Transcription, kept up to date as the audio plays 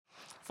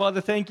Father,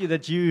 thank you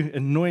that you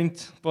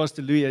anoint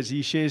Pastor Louis as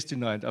he shares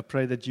tonight. I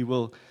pray that you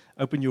will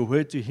open your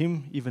word to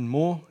him even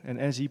more, and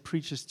as he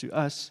preaches to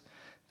us,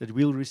 that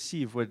we'll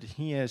receive what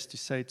he has to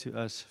say to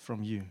us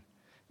from you.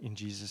 In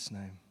Jesus'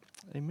 name,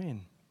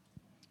 amen.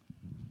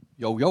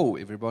 Yo, yo,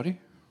 everybody.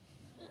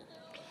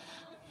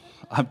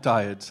 I'm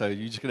tired, so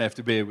you're just going to have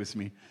to bear with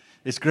me.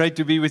 It's great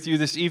to be with you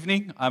this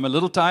evening. I'm a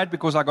little tired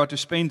because I got to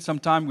spend some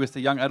time with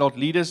the young adult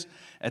leaders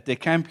at their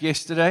camp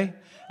yesterday,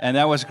 and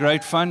that was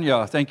great fun.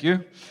 Yeah, thank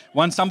you.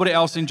 Somebody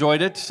else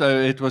enjoyed it, so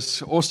it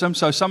was awesome.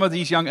 So some of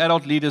these young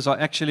adult leaders are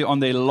actually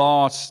on their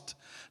last,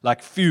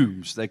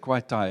 fumes. They're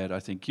quite tired, I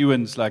think.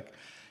 Ewan's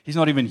he's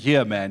not even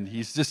here, man.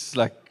 He's just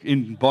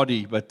in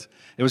body, but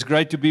it was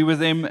great to be with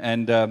them,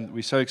 and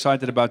we're so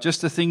excited about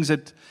just the things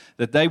that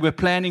they were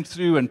planning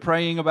through and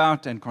praying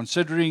about and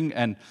considering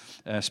and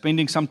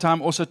spending some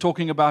time also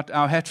talking about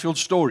our Hatfield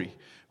story.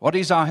 What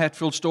is our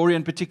Hatfield story,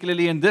 and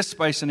particularly in this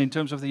space and in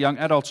terms of the young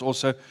adults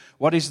also,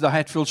 what is the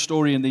Hatfield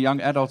story in the young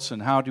adults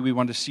and how do we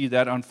want to see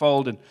that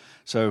unfold? And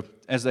so,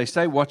 as they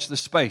say, watch the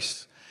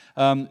space.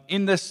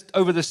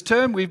 Over this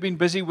term, we've been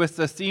busy with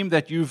the theme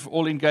that you've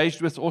all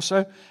engaged with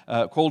also,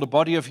 called A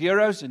Body of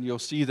Heroes, and you'll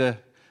see the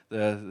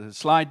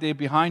slide there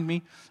behind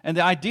me. And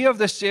the idea of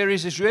this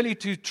series is really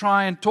to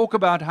try and talk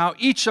about how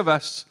each of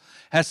us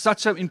has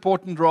such an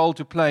important role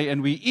to play,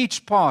 and we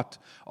each part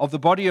of the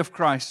body of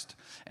Christ.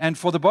 And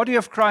for the body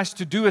of Christ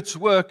to do its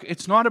work,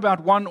 it's not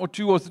about one or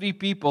two or three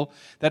people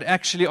that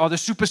actually are the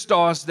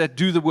superstars that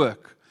do the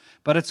work.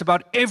 But it's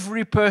about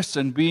every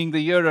person being the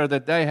hero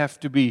that they have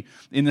to be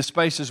in the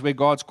spaces where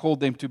God's called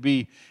them to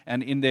be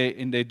and in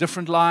their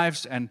different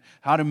lives and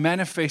how to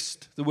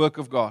manifest the work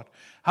of God.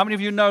 How many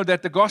of you know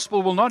that the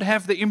gospel will not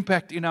have the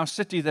impact in our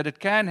city that it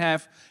can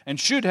have and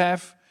should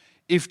have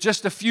if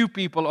just a few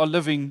people are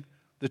living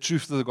the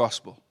truth of the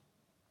gospel?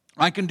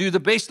 I can do the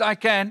best I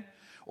can,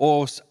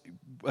 or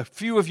a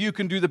few of you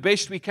can do the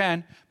best we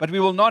can, but we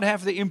will not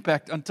have the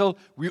impact until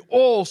we're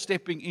all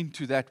stepping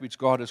into that which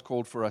God has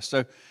called for us.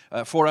 So,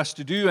 for us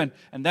to do, and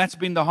that's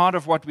been the heart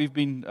of what we've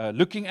been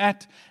looking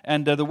at.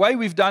 And the way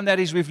we've done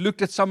that is we've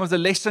looked at some of the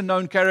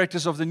lesser-known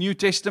characters of the New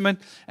Testament,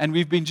 and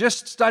we've been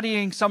just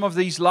studying some of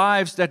these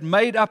lives that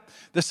made up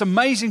this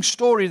amazing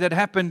story that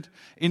happened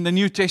in the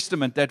New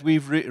Testament that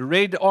we've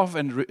read of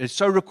and is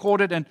so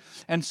recorded.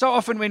 And so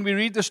often when we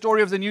read the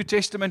story of the New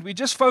Testament, we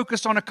just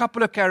focus on a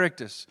couple of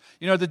characters.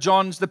 You know, the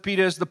Johns, the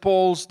Peters, the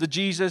Pauls, the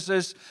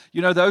Jesuses,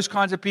 those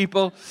kinds of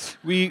people.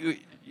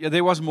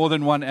 There was more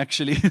than one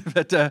actually,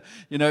 but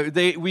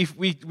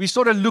we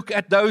sort of look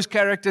at those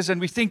characters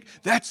and we think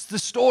that's the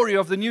story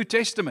of the New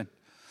Testament.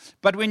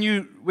 But when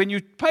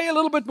you pay a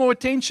little bit more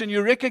attention,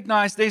 you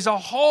recognize there's a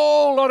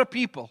whole lot of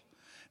people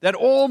that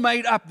all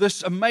made up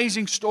this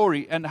amazing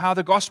story and how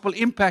the gospel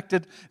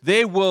impacted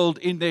their world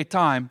in their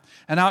time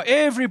and how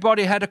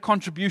everybody had a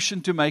contribution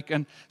to make.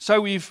 And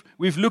so we've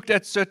looked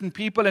at certain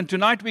people, and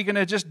tonight we're going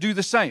to just do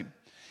the same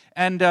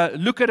and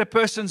look at a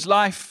person's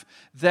life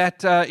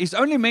that is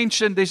only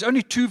mentioned. There's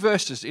only 2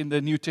 verses in the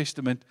New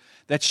Testament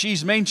that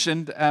she's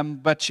mentioned,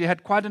 but she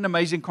had quite an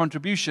amazing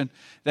contribution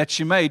that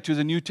she made to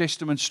the New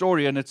Testament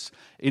story, and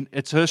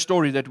it's her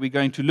story that we're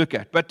going to look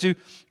at. But to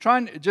try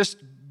and just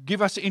give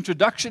us an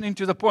introduction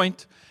into the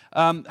point,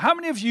 how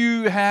many of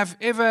you have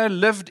ever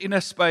lived in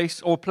a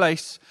space or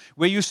place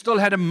where you still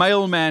had a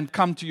mailman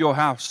come to your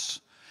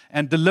house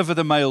and deliver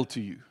the mail to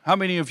you? How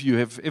many of you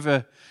have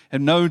ever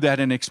known that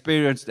and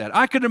experienced that?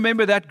 I can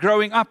remember that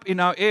growing up in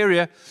our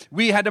area,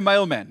 we had a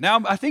mailman.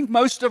 Now, I think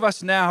most of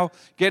us now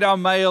get our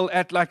mail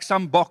at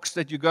some box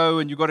that you go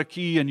and you got a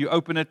key and you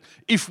open it,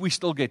 if we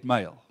still get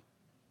mail.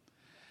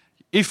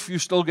 If you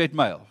still get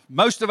mail.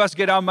 Most of us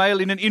get our mail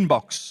in an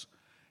inbox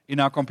in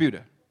our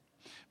computer.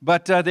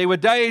 But there were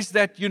days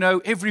that,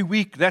 every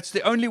week, that's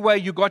the only way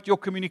you got your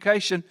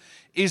communication,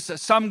 is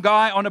some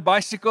guy on a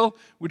bicycle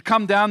would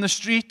come down the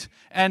street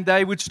and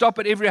they would stop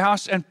at every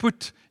house and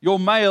put your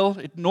mail.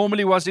 It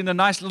normally was in a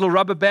nice little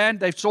rubber band.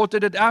 They've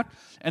sorted it out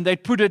and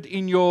they'd put it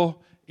in your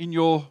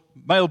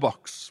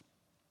mailbox.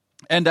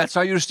 And that's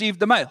how you received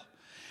the mail.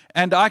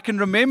 And I can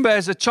remember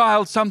as a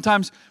child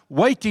sometimes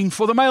waiting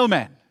for the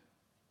mailman.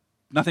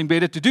 Nothing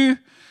better to do.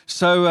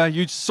 So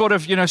you sort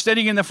of,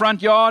 standing in the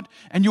front yard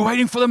and you're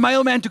waiting for the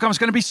mailman to come. It's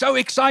going to be so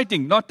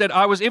exciting. Not that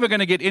I was ever going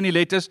to get any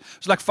letters.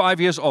 I was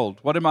 5 years old.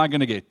 What am I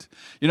going to get?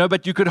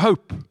 But you could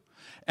hope.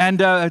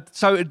 And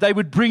so they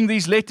would bring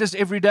these letters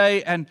every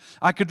day. And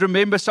I could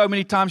remember so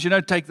many times,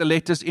 take the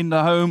letters in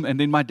the home. And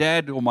then my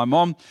dad or my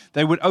mom,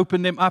 they would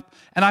open them up.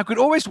 And I could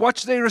always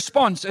watch their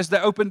response as they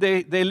opened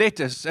their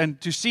letters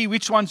and to see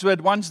which ones were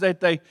the ones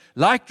that they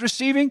liked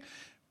receiving.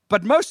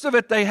 But most of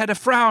it, they had a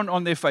frown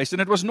on their face.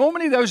 And it was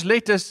normally those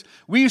letters,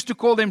 we used to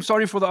call them,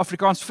 sorry for the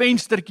Afrikaans,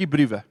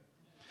 venstertjiebriewe.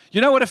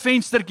 You know what a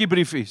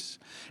venstertjiebrief is?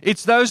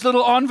 It's those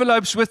little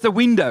envelopes with the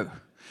window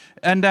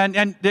and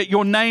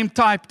your name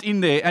typed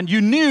in there. And you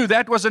knew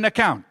that was an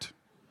account.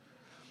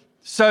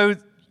 So,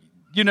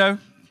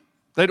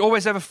 they'd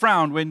always have a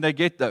frown when they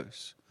get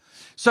those.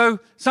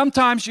 So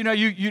sometimes,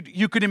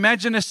 you could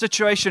imagine a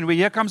situation where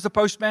here comes the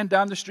postman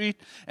down the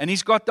street, and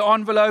he's got the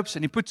envelopes,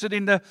 and he puts it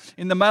in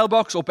the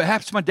mailbox, or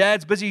perhaps my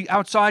dad's busy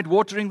outside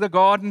watering the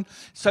garden,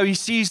 so he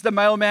sees the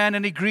mailman,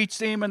 and he greets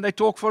him, and they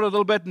talk for a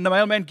little bit, and the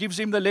mailman gives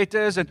him the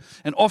letters, and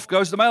off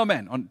goes the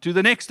mailman on to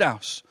the next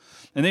house.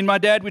 And then my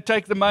dad would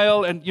take the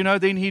mail, and,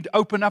 then he'd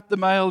open up the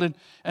mail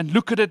and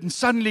look at it, and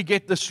suddenly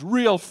get this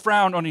real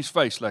frown on his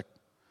face, like,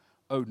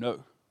 oh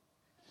no.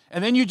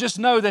 And then you just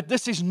know that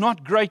this is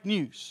not great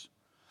news.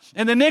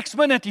 And the next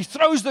minute, he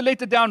throws the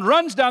letter down,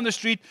 runs down the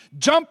street,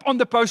 jump on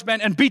the postman,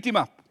 and beat him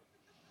up.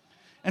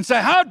 And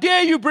say, how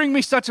dare you bring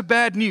me such a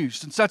bad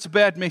news and such a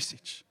bad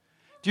message?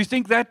 Do you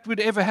think that would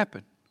ever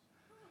happen?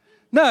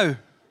 No.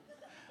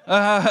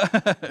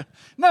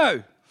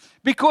 No.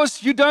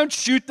 Because you don't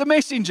shoot the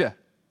messenger.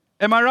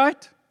 Am I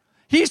right?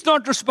 He's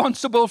not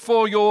responsible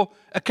for your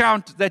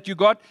account that you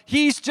got.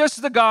 He's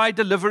just the guy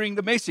delivering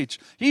the message.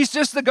 He's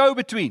just the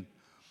go-between.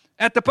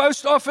 At the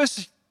post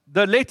office,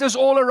 the letters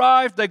all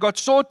arrived. They got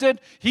sorted.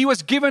 He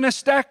was given a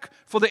stack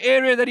for the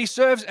area that he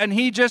serves, and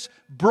he just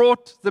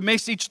brought the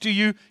message to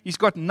you. He's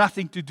got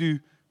nothing to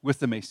do with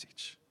the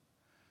message.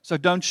 So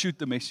don't shoot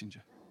the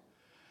messenger.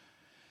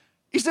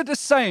 Is it the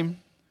same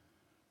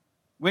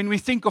when we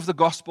think of the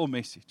gospel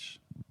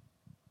message?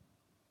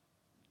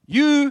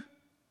 You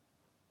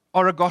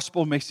are a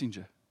gospel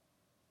messenger.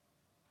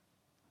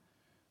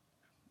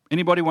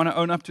 Anybody want to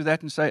own up to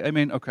that and say,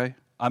 amen, okay,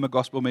 I'm a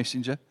gospel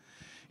messenger?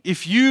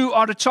 If you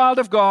are a child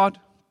of God,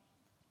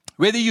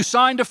 whether you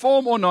signed a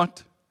form or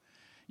not,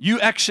 you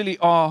actually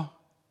are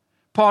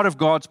part of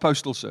God's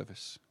postal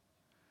service.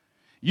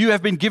 You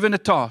have been given a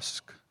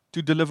task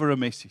to deliver a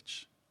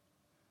message.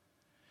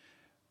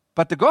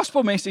 But the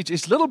gospel message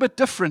is a little bit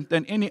different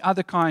than any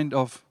other kind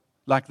of,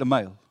 like the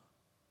mail.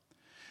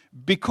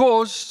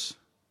 Because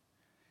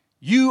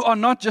you are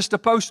not just a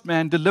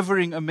postman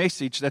delivering a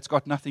message that's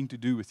got nothing to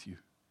do with you.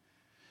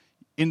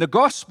 In the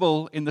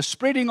gospel, in the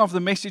spreading of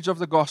the message of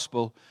the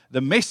gospel, the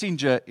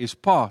messenger is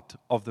part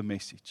of the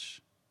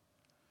message.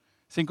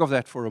 Think of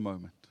that for a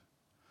moment.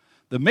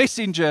 The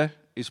messenger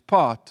is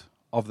part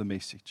of the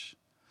message.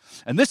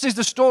 And this is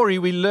the story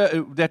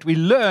that we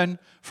learn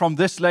from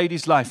this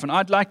lady's life. And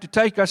I'd like to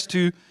take us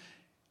to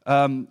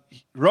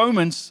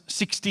Romans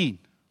 16.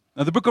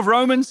 Now, the book of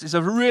Romans is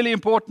a really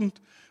important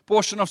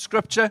portion of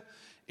Scripture.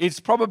 It's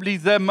probably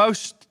the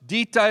most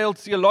detailed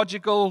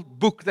theological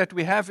book that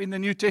we have in the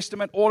New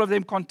Testament. All of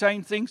them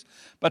contain things,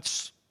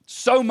 but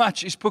so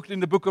much is put in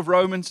the book of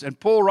Romans, and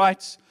Paul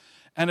writes,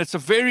 and it's a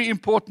very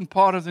important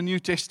part of the New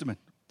Testament.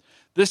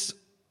 This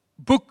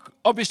book,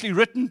 obviously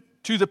written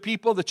to the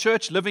people, the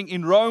church living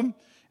in Rome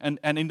and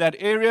in that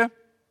area.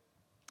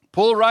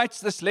 Paul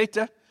writes this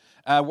letter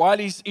while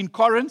he's in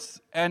Corinth,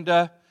 and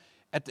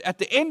at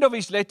the end of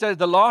his letter,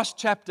 the last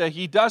chapter,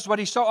 he does what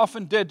he so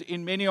often did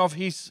in many of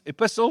his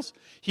epistles.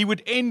 He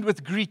would end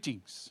with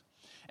greetings.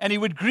 And he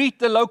would greet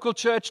the local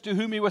church to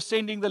whom he was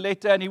sending the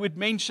letter, and he would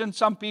mention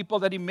some people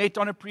that he met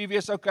on a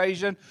previous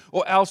occasion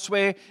or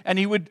elsewhere, and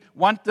he would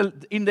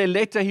in their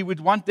letter, he would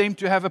want them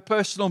to have a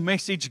personal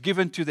message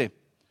given to them.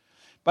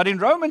 But in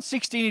Romans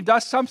 16, he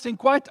does something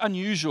quite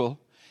unusual.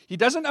 He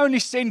doesn't only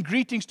send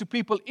greetings to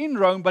people in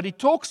Rome, but he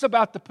talks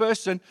about the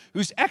person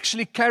who's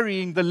actually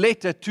carrying the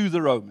letter to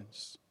the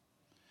Romans.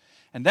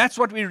 And that's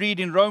what we read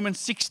in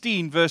Romans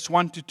 16, verse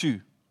 1 to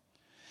 2.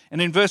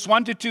 And in verse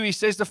 1 to 2, he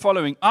says the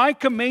following: I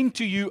commend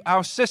to you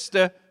our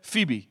sister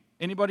Phoebe.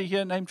 Anybody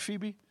here named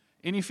Phoebe?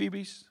 Any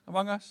Phoebes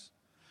among us?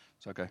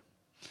 It's okay.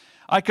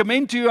 I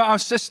commend to you our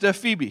sister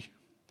Phoebe,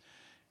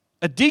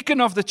 a deacon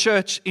of the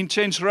church in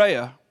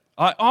Cenchreae.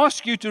 I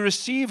ask you to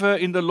receive her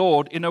in the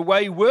Lord in a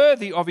way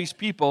worthy of his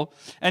people,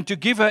 and to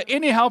give her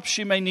any help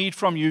she may need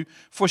from you,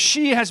 for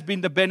she has been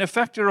the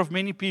benefactor of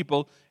many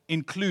people,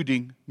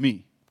 including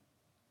me.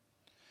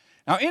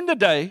 Now, in the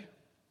day,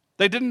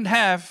 they didn't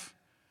have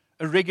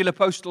a regular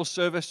postal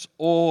service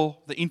or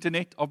the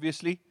internet,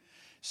 obviously.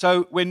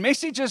 So when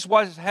messages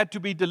had to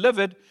be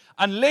delivered,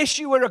 unless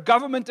you were a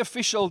government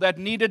official that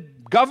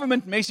needed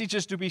government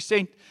messages to be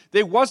sent,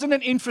 there wasn't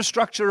an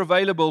infrastructure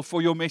available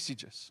for your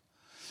messages.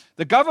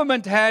 The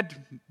government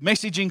had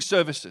messaging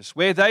services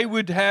where they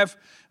would have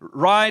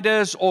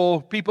riders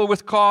or people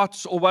with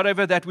carts or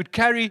whatever that would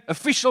carry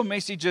official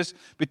messages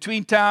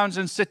between towns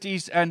and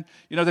cities, and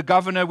the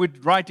governor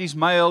would write his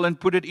mail and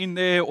put it in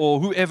there, or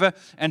whoever,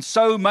 and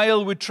so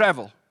mail would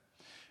travel.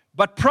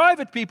 But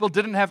private people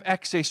didn't have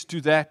access to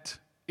that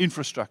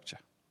infrastructure.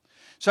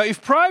 So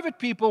if private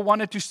people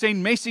wanted to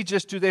send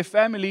messages to their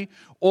family,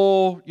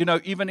 or,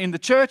 even in the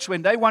church,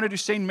 when they wanted to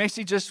send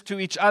messages to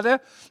each other,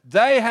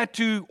 they had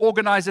to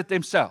organize it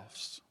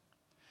themselves.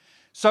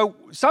 So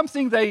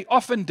something they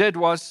often did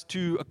was,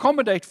 to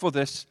accommodate for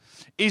this,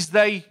 is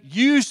they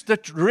used the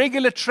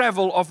regular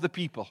travel of the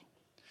people.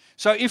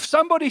 So if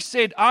somebody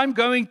said, I'm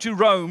going to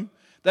Rome,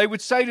 they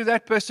would say to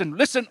that person,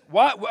 listen,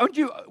 won't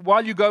you,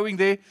 while you're going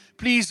there,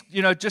 please,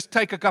 just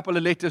take a couple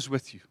of letters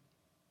with you.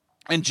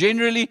 And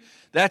generally,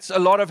 that's a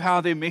lot of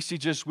how their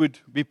messages would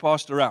be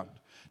passed around.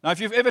 Now, if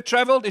you've ever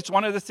traveled, it's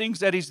one of the things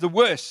that is the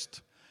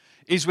worst,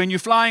 is when you're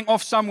flying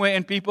off somewhere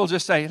and people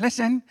just say,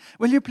 listen,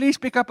 will you please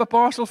pick up a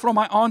parcel from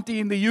my auntie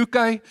in the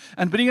UK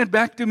and bring it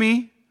back to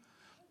me?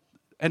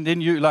 And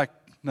then you're like,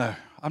 no,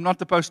 I'm not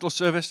the postal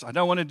service. I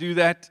don't want to do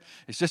that.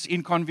 It's just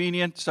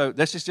inconvenient. So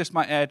this is just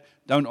my ad.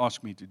 Don't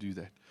ask me to do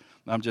that.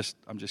 I'm just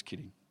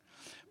kidding.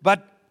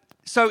 But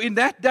so in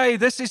that day,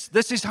 this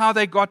is how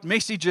they got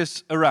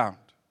messages around.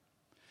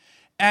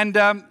 And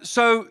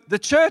so the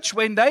church,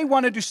 when they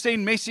wanted to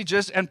send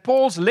messages, and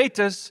Paul's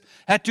letters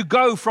had to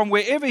go from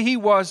wherever he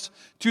was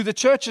to the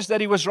churches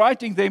that he was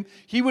writing them,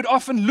 he would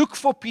often look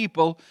for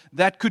people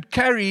that could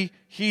carry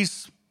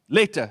his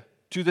letter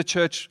to the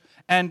church,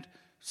 and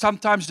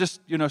sometimes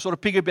just, sort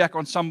of piggyback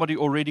on somebody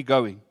already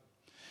going.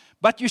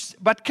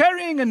 But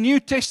carrying a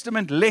New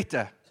Testament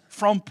letter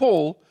from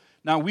Paul,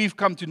 now we've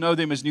come to know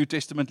them as New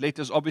Testament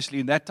letters. Obviously,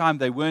 in that time,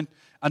 they weren't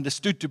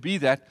understood to be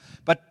that.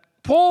 But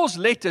Paul's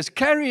letters,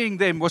 carrying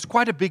them was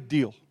quite a big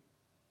deal.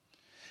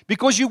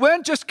 Because you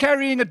weren't just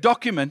carrying a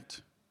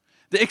document.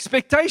 The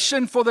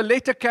expectation for the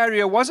letter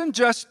carrier wasn't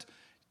just,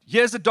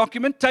 here's a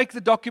document, take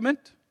the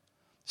document,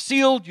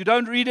 sealed, you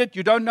don't read it,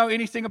 you don't know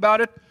anything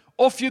about it.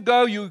 Off you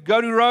go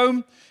to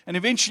Rome, and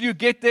eventually you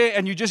get there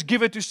and you just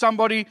give it to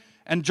somebody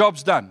and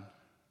job's done.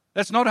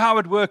 That's not how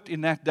it worked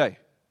in that day.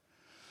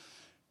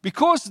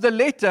 Because the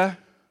letter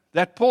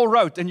that Paul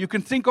wrote, and you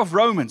can think of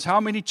Romans, how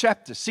many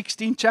chapters?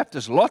 16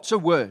 chapters, lots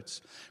of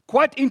words,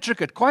 quite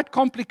intricate, quite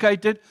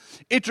complicated.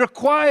 It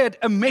required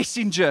a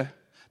messenger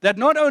that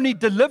not only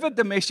delivered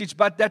the message,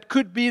 but that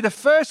could be the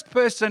first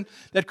person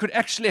that could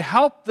actually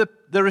help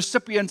the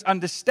recipients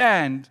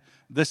understand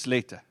this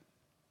letter.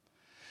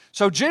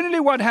 So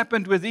generally what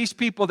happened with these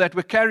people that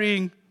were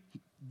carrying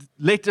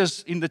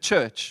letters in the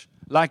church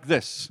like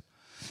this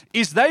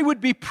is they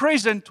would be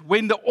present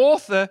when the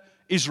author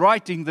is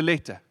writing the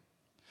letter.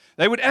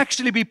 They would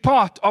actually be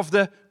part of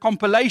the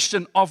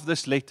compilation of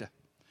this letter.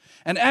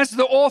 And as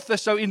the author,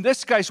 so in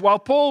this case, while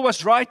Paul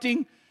was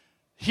writing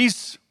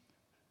his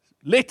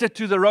letter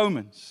to the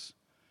Romans,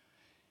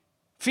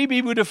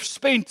 Phoebe would have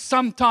spent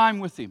some time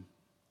with him,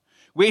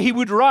 where he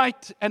would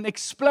write and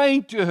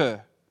explain to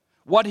her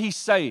what he's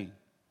saying.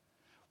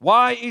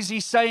 Why is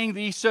he saying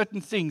these certain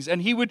things?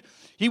 And he would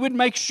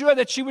make sure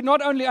that she would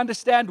not only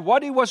understand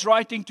what he was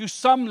writing to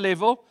some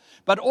level,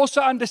 but also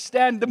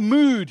understand the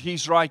mood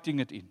he's writing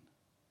it in.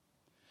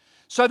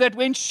 So that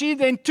when she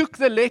then took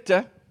the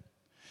letter,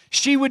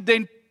 she would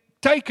then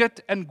take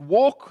it and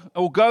walk,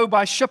 or go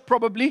by ship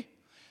probably.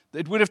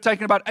 It would have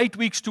taken about 8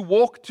 weeks to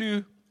walk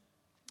to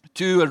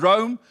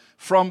Rome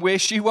from where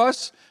she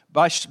was.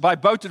 By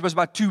boat, it was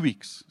about 2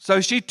 weeks.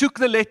 So she took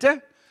the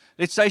letter.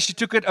 Let's say she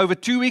took it over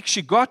 2 weeks.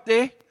 She got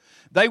there.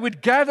 They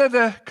would gather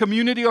the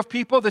community of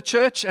people, the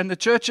church and the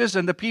churches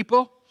and the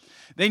people.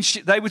 Then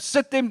they would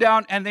sit them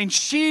down, and then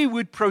she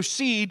would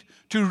proceed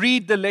to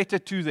read the letter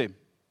to them.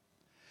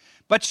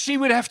 But she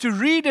would have to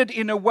read it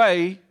in a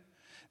way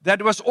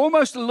that was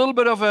almost a little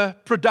bit of a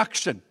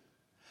production.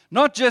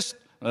 Not just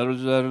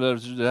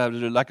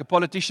like a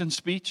politician's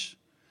speech,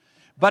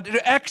 but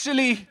to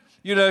actually,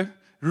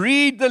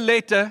 read the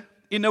letter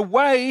in a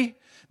way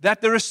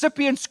that the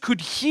recipients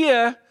could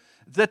hear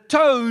the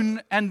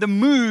tone and the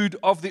mood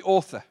of the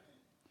author.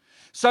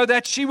 So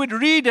that she would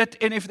read it,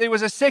 and if there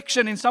was a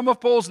section in some of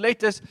Paul's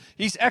letters,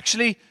 he's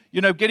actually,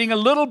 getting a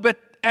little bit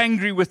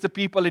angry with the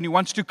people and he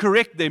wants to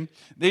correct them,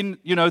 then,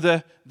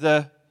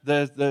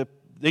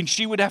 then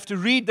she would have to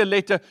read the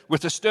letter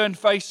with a stern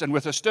face and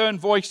with a stern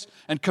voice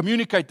and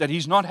communicate that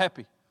he's not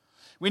happy.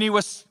 When he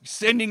was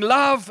sending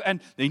love,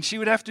 and then she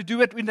would have to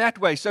do it in that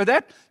way. So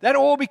that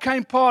all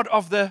became part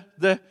of the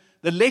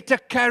letter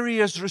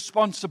carrier's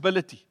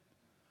responsibility.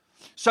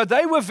 So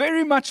they were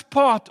very much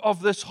part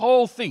of this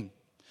whole thing.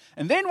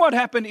 And then what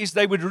happened is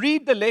they would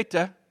read the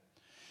letter,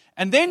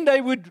 and then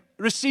they would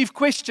receive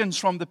questions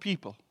from the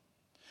people.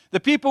 The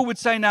people would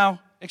say,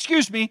 now,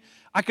 excuse me,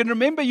 I can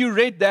remember you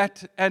read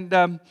that,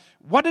 and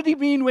what did he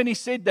mean when he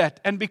said that?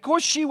 And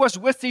because she was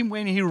with him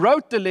when he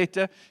wrote the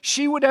letter,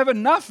 she would have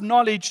enough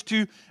knowledge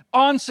to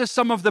answer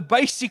some of the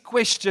basic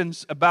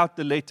questions about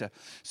the letter.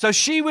 So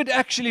she would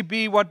actually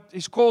be what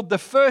is called the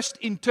first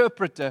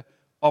interpreter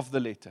of the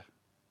letter.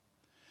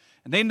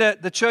 And then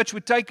the church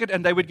would take it,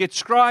 and they would get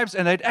scribes,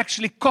 and they'd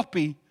actually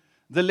copy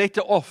the letter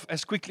off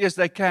as quickly as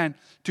they can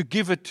to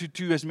give it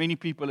to as many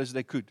people as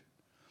they could.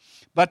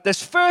 But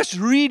this first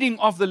reading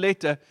of the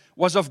letter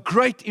was of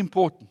great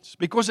importance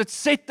because it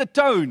set the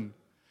tone.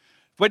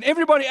 When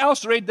everybody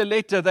else read the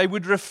letter, they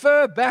would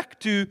refer back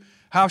to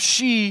how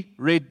she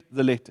read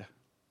the letter.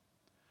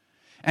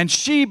 And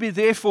she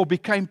therefore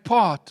became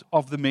part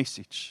of the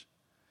message.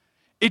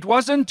 It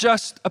wasn't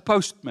just a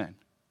postman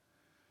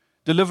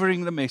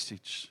delivering the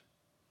message.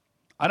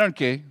 I don't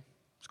care.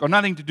 It's got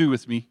nothing to do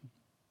with me.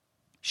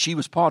 She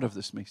was part of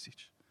this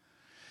message.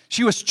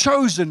 She was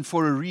chosen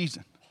for a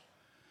reason.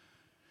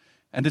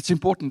 And it's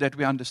important that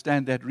we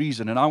understand that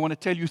reason. And I want to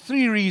tell you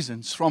 3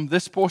 reasons from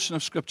this portion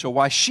of Scripture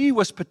why she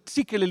was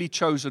particularly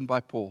chosen by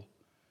Paul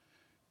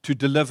to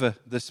deliver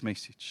this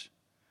message.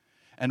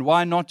 And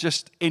why not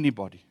just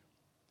anybody.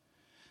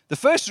 The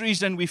first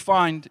reason we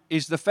find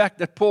is the fact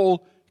that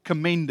Paul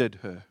commended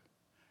her.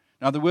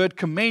 Now, the word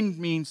commend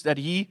means that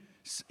he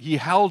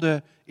held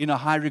her in a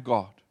high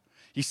regard.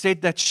 He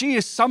said that she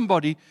is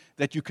somebody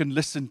that you can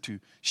listen to.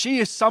 She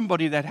is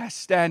somebody that has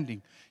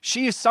standing.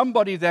 She is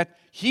somebody that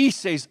he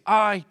says,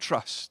 I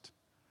trust.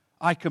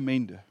 I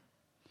commend her.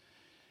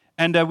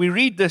 And we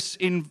read this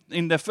in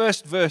the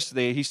first verse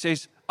there. He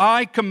says,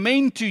 I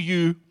commend to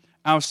you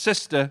our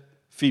sister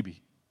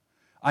Phoebe.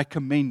 I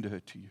commend her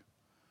to you.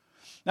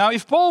 Now,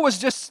 if Paul was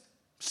just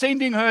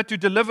sending her to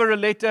deliver a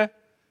letter,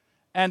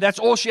 and that's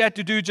all she had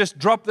to do, just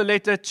drop the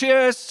letter,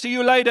 cheers, see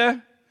you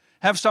later,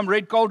 have some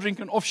red cold drink,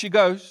 and off she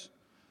goes.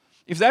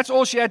 If that's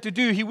all she had to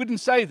do, he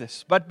wouldn't say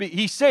this. But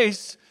he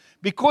says,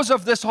 because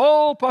of this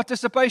whole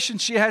participation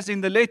she has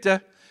in the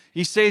letter,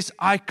 he says,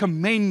 I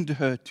commend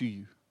her to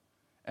you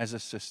as a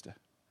sister.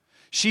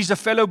 She's a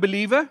fellow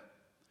believer,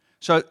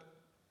 so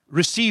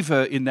receive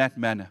her in that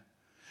manner.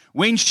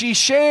 When she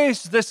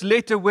shares this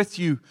letter with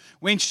you,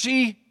 when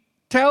she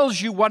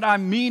tells you what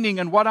I'm meaning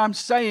and what I'm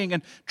saying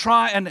and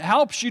try and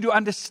helps you to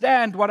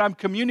understand what I'm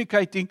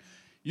communicating,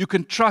 you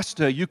can trust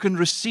her, you can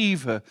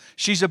receive her.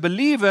 She's a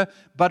believer,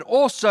 but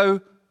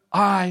also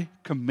I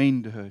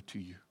commend her to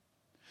you.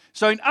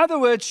 So in other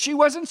words, she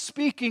wasn't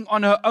speaking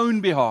on her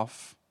own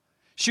behalf.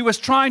 She was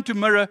trying to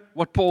mirror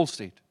what Paul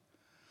said.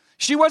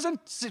 She wasn't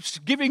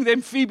giving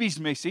them Phoebe's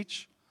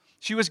message.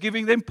 She was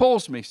giving them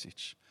Paul's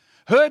message.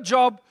 Her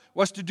job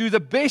was to do the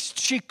best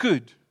she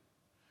could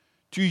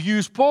to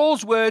use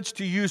Paul's words,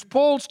 to use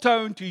Paul's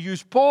tone, to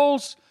use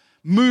Paul's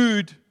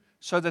mood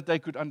so that they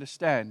could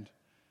understand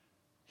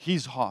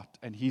his heart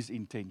and his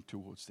intent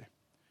towards them.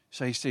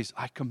 So he says,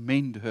 I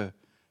commend her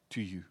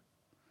to you.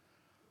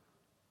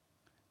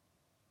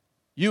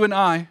 You and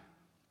I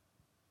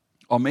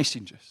are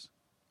messengers.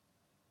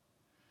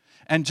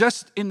 And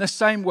just in the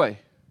same way,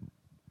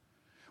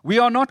 we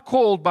are not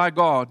called by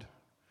God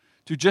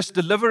to just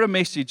deliver a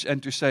message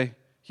and to say,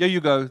 here you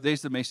go,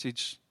 there's the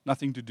message,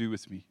 nothing to do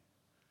with me.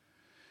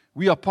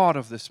 We are part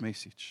of this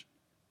message.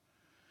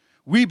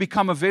 We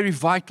become a very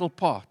vital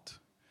part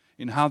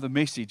in how the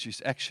message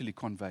is actually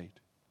conveyed.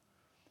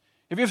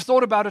 Have you ever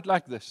thought about it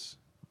like this?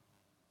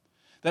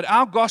 That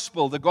our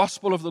gospel, the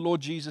gospel of the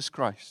Lord Jesus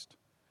Christ,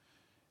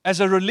 as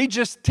a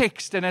religious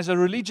text and as a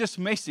religious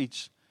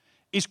message,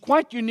 is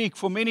quite unique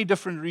for many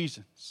different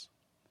reasons.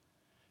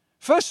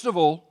 First of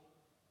all,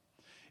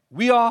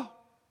 we are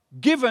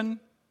given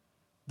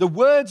the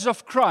words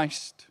of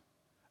Christ,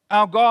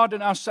 our God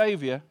and our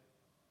Savior,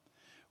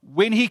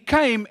 when He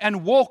came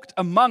and walked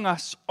among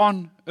us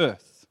on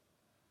earth.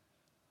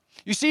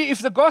 You see,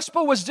 if the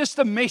gospel was just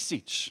a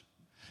message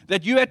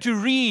that you had to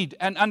read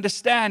and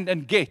understand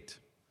and get,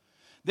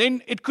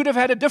 then it could have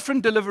had a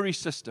different delivery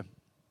system.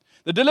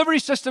 The delivery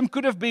system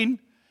could have been,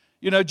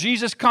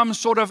 Jesus comes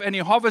sort of and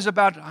He hovers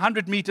about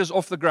 100 meters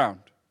off the ground.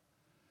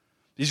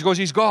 Because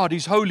He's God,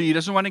 He's holy, He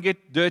doesn't want to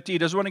get dirty, He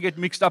doesn't want to get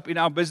mixed up in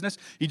our business.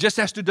 He just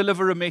has to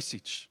deliver a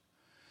message.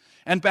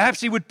 And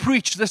perhaps He would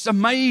preach this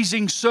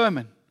amazing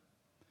sermon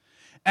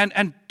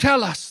and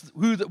tell us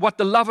what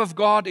the love of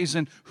God is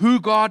and who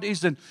God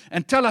is and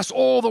tell us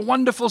all the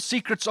wonderful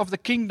secrets of the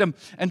kingdom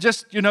and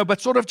just, but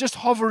sort of just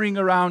hovering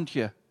around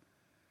here.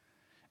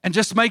 And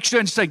just make sure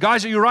and say,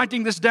 guys, are you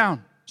writing this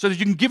down? So that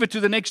you can give it to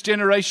the next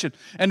generation.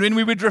 And when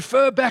we would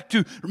refer back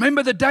to,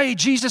 remember the day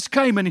Jesus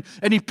came and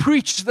he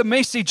preached the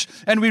message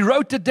and we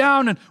wrote it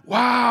down and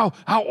wow,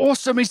 how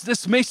awesome is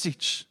this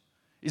message?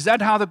 Is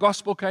that how the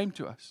gospel came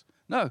to us?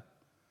 No.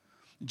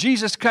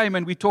 Jesus came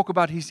and we talk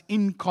about His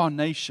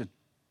incarnation.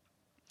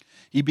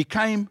 He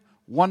became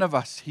one of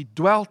us. He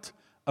dwelt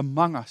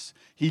among us.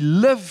 He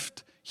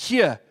lived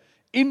here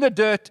in the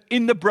dirt,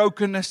 in the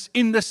brokenness,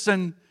 in the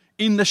sin,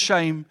 in the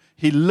shame.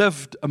 He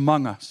lived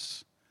among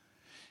us.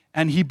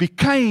 And He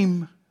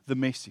became the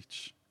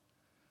message.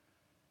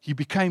 He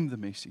became the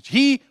message.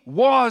 He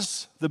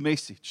was the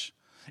message.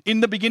 In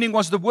the beginning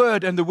was the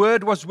Word, and the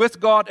Word was with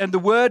God, and the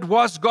Word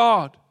was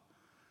God.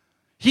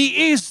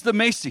 He is the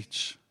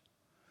message.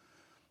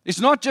 It's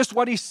not just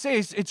what He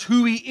says, it's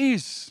who He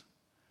is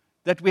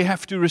that we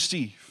have to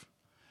receive.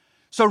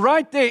 So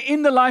right there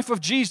in the life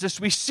of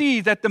Jesus, we see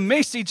that the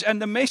message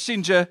and the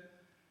messenger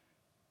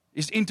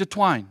is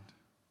intertwined.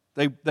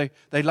 They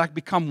like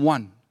become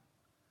one.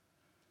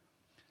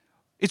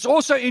 It's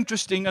also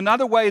interesting,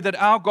 another way that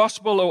our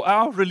gospel or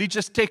our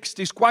religious text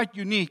is quite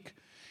unique,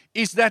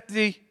 is that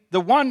the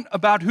one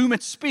about whom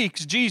it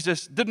speaks,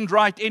 Jesus, didn't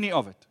write any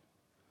of it.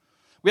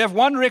 We have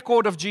one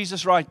record of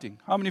Jesus writing.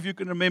 How many of you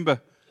can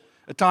remember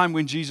a time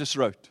when Jesus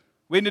wrote?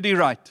 When did He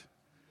write?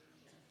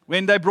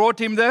 When they brought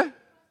Him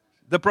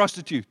the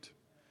prostitute.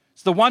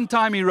 It's the one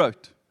time He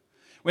wrote.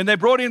 When they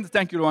brought Him,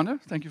 thank you, Rwanda,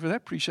 thank you for that,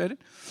 appreciate it.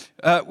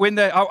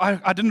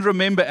 I didn't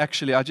remember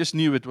actually, I just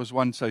knew it was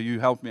one, so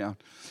you helped me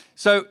out.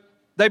 So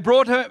they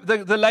brought her,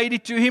 the lady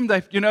to Him,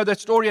 you know that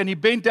story, and He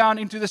bent down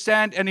into the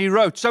sand and He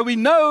wrote. So we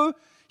know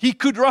He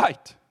could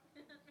write.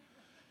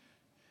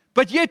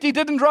 But yet He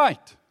didn't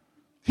write.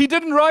 He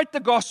didn't write the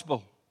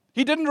gospel.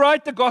 He didn't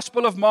write the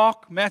gospel of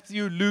Mark,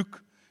 Matthew,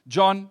 Luke,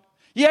 John.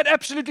 He had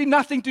absolutely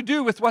nothing to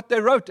do with what they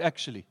wrote,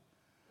 actually.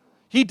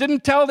 He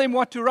didn't tell them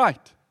what to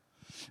write.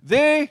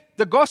 There,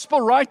 the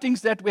gospel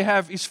writings that we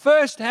have is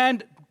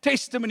first-hand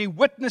testimony,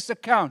 witness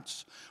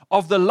accounts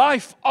of the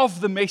life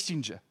of the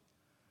messenger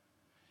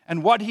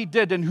and what he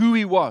did and who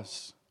he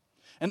was.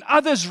 And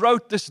others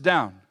wrote this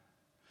down,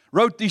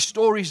 wrote these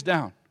stories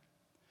down.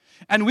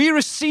 And we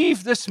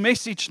receive this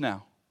message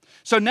now.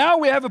 So now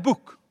we have a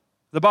book,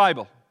 the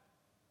Bible.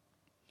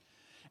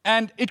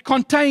 And it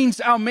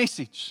contains our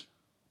message.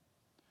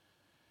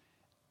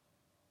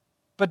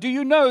 But do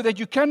you know that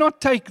you cannot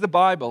take the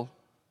Bible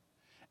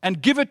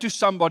and give it to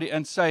somebody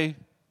and say,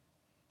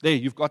 there,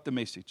 you've got the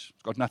message.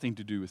 It's got nothing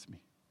to do with me.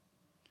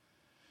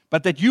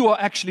 But that you are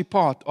actually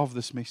part of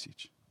this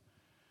message.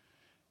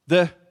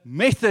 The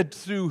method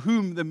through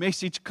whom the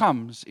message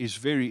comes is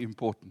very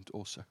important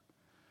also.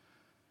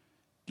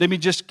 Let me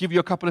just give you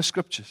a couple of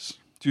scriptures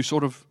to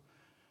sort of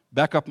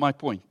back up my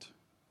point.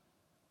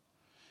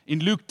 In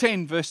Luke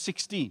 10, verse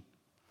 16,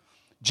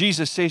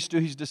 Jesus says to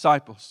his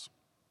disciples,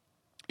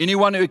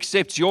 anyone who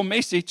accepts your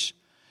message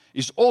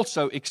is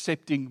also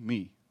accepting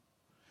me.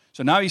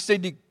 So now he's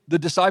sending the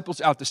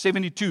disciples out, the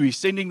 72, he's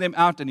sending them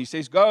out and he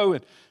says, go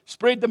and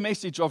spread the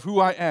message of who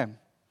I am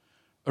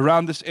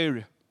around this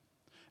area.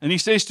 And he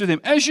says to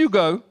them, as you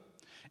go,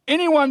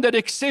 anyone that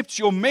accepts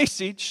your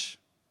message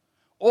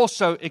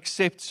also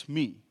accepts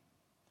me.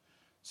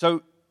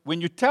 So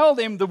when you tell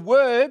them the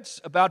words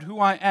about who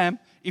I am,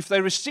 if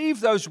they receive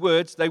those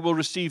words, they will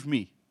receive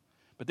me.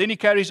 But then he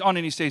carries on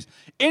and he says,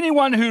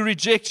 anyone who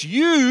rejects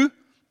you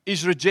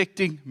is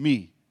rejecting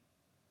me.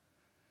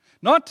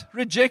 Not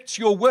rejects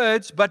your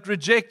words, but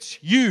rejects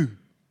you.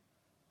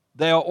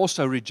 They are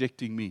also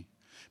rejecting me.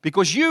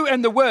 Because you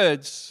and the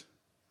words,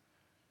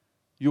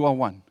 you are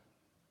one.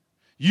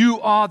 You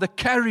are the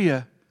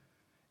carrier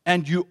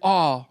and you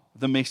are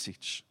the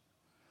message.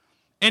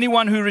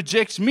 Anyone who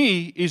rejects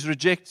me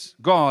rejects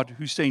God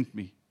who sent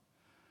me.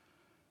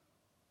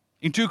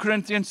 In 2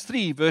 Corinthians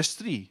 3, verse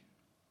 3,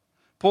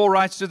 Paul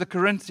writes to the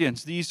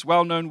Corinthians these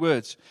well-known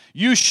words.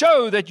 You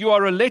show that you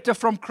are a letter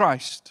from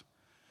Christ,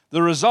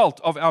 the result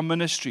of our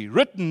ministry,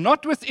 written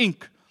not with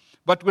ink,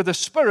 but with the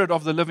Spirit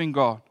of the living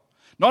God.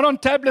 Not on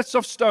tablets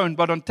of stone,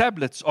 but on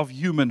tablets of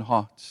human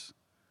hearts.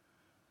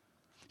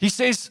 He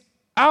says,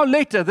 our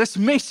letter, this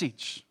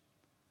message,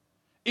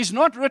 is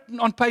not written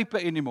on paper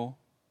anymore.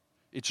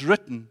 It's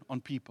written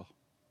on people.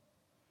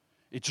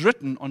 It's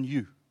written on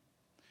you.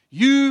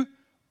 You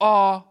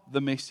are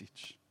the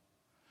message.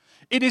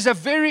 It is a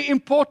very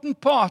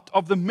important part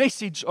of the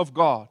message of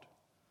God,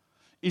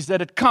 is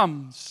that it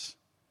comes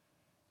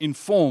in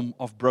form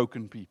of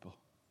broken people.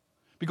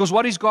 Because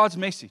what is God's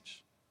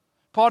message?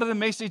 Part of the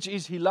message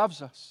is He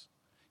loves us.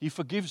 He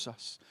forgives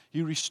us.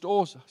 He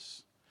restores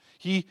us.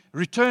 He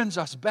returns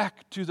us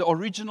back to the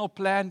original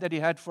plan that He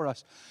had for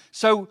us.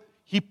 So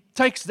He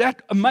takes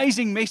that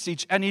amazing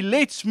message and He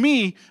lets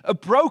me, a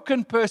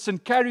broken person,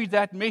 carry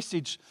that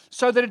message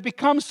so that it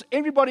becomes,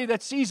 everybody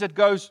that sees it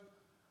goes,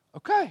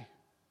 okay,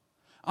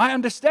 I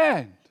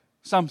understand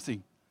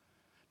something.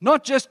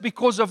 Not just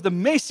because of the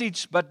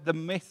message, but the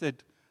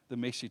method the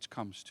message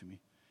comes to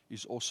me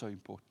is also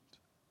important.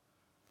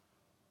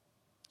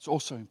 It's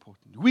also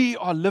important. We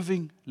are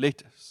living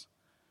letters.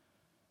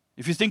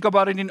 If you think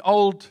about it in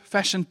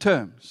old-fashioned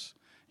terms,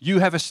 you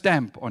have a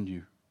stamp on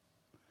you.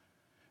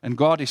 And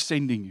God is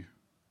sending you.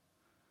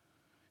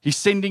 He's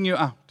sending you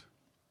out.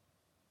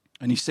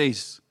 And He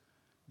says,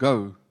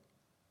 go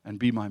and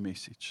be my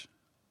message.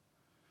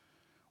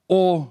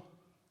 Or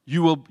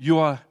you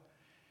are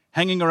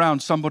hanging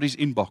around somebody's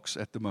inbox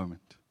at the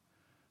moment.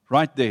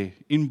 Right there,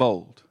 in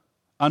bold,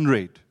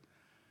 unread,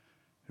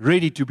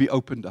 ready to be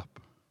opened up.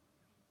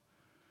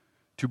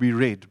 To be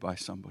read by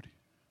somebody.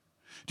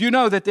 Do you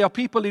know that there are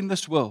people in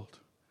this world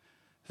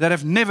that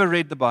have never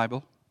read the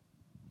Bible?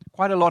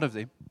 Quite a lot of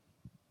them.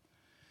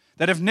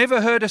 That have never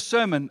heard a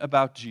sermon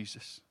about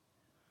Jesus.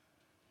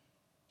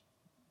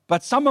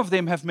 But some of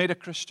them have met a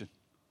Christian.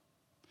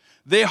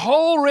 Their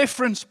whole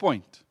reference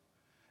point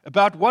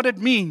about what it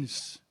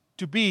means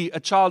to be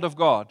a child of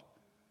God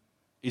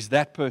is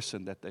that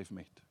person that they've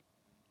met.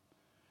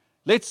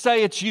 Let's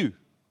say it's you.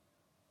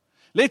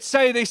 Let's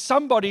say there's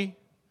somebody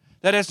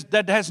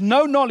that has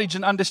no knowledge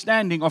and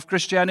understanding of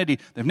Christianity.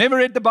 They've never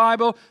read the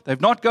Bible, they've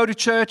not go to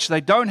church,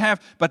 they don't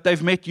have, but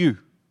they've met you.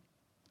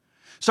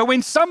 So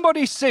when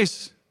somebody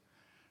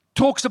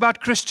talks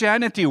about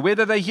Christianity,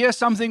 whether they hear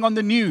something on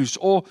the news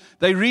or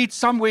they read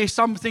somewhere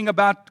something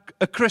about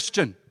a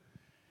Christian,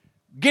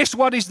 guess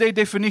what is their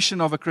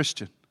definition of a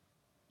Christian?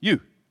 You.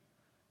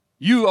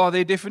 You are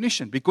their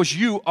definition because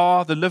you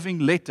are the living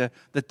letter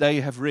that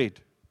they have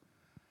read.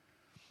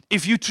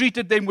 If you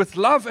treated them with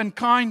love and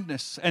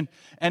kindness, and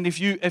if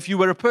you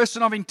were a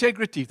person of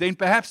integrity, then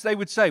perhaps they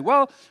would say,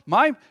 well,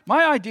 my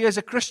idea is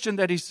a Christian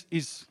that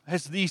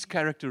has these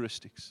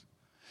characteristics.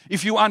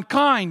 If you're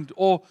unkind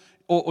or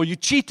you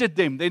cheated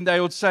them, then they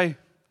would say,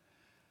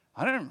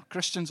 I don't know,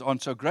 Christians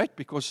aren't so great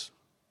because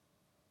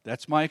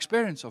that's my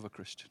experience of a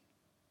Christian.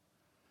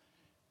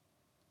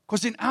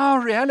 Because in our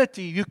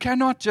reality, you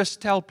cannot just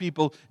tell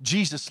people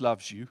Jesus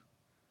loves you.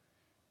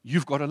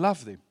 You've got to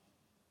love them.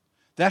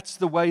 That's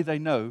the way they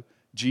know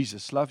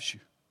Jesus loves you.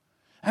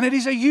 And it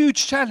is a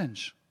huge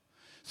challenge.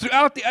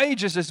 Throughout the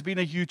ages, it's been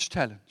a huge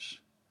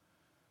challenge.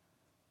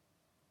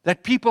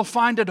 That people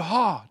find it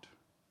hard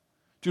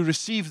to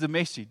receive the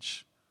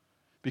message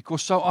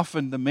because so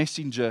often the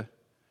messenger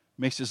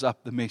messes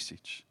up the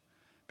message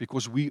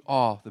because we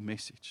are the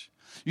message.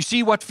 You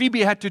see, what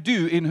Phoebe had to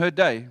do in her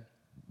day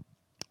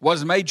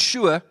was made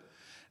sure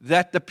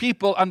that the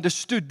people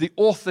understood the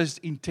author's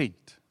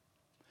intent.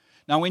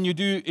 Now, when you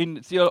do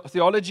in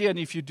theology and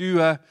if you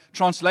do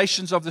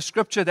translations of the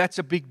scripture, that's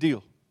a big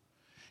deal.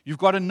 You've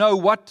got to know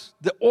what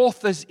the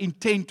author's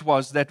intent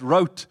was that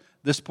wrote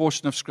this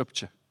portion of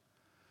scripture.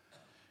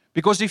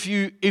 Because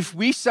if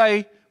we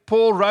say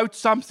Paul wrote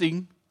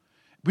something,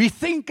 we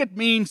think it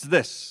means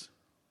this,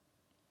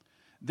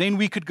 then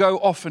we could go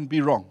off and be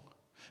wrong.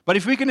 But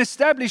if we can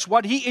establish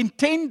what he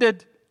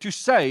intended to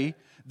say,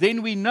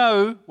 then we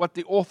know what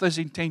the author's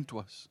intent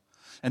was.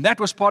 And that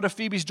was part of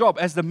Phoebe's job.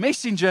 As the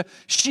messenger,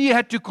 she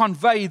had to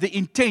convey the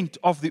intent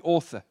of the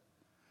author.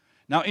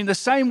 Now, in the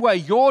same way,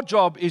 your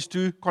job is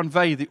to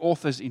convey the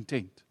author's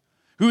intent.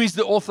 Who is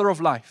the author of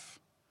life?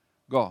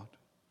 God.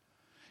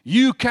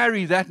 You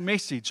carry that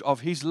message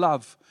of His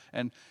love.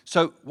 And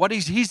so, what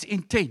is His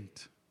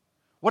intent?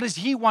 What does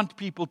He want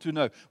people to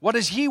know? What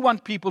does He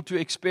want people to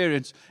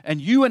experience?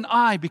 And you and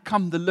I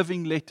become the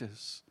living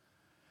letters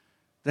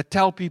that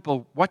tell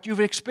people what you've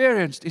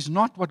experienced is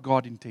not what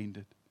God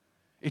intended.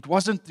 It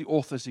wasn't the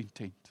author's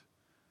intent.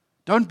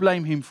 Don't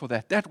blame him for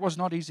that. That was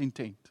not his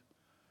intent.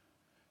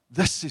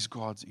 This is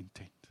God's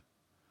intent.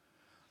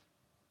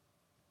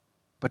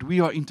 But we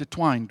are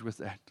intertwined with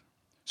that.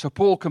 So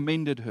Paul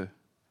commended her.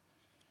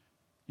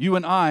 You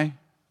and I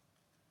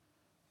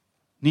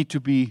need to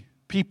be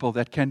people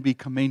that can be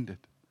commended.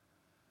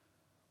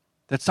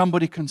 That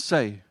somebody can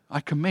say, I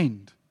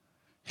commend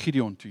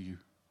Gideon to you.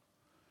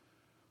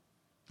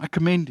 I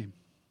commend him.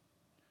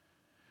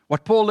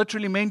 What Paul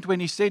literally meant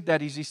when he said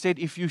that is he said,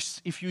 if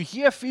you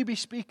hear Phoebe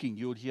speaking,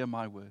 you'll hear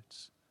my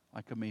words.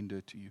 I commend her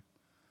to you.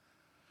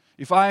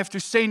 If I have to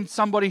send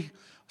somebody,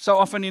 so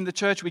often in the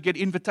church we get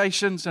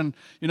invitations and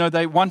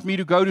they want me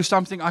to go to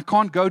something. I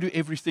can't go to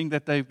everything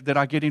that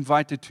I get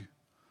invited to.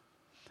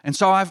 And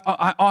so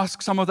I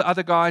ask some of the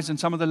other guys and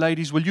some of the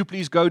ladies, will you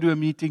please go to a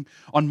meeting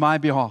on my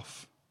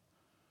behalf?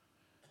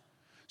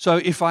 So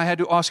if I had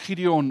to ask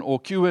Gideon or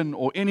Kewen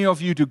or any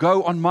of you to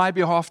go on my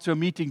behalf to a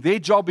meeting, their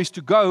job is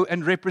to go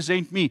and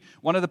represent me.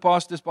 One of the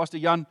pastors, Pastor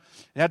Jan,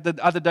 had the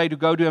other day to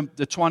go to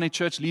the Tshwane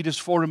Church Leaders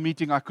Forum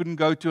meeting I couldn't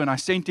go to, and I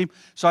sent him.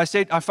 So I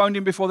phoned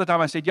him before the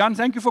time. I said, Jan,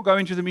 thank you for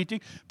going to the meeting.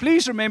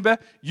 Please remember,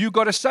 you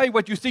got to say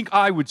what you think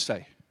I would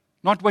say,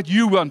 not what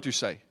you want to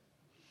say.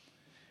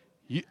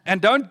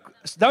 And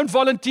don't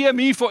volunteer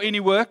me for any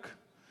work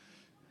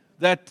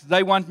that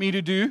they want me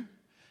to do.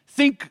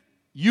 Think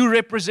you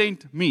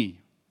represent me.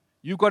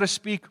 You've got to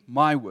speak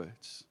my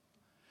words.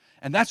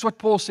 And that's what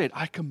Paul said.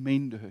 I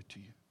commend her to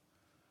you.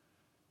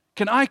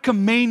 Can I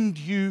commend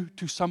you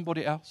to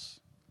somebody else?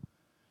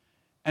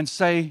 And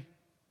say,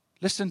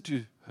 listen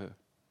to her.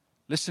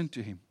 Listen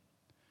to him.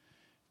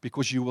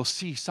 Because you will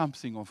see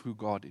something of who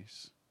God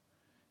is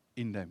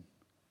in them.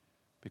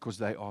 Because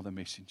they are the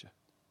messenger.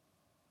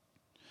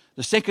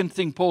 The second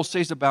thing Paul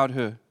says about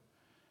her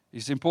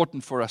is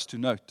important for us to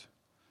note.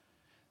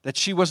 That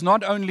she was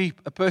not only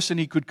a person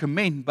he could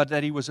commend, but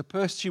that she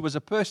was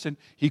a person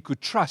he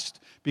could trust,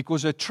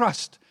 because her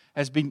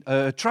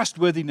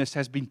trustworthiness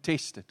has been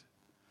tested.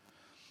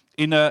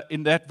 In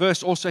that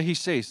verse also he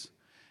says,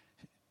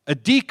 a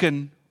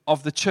deacon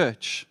of the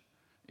church.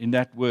 In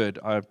that word,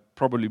 I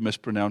probably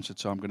mispronounce it,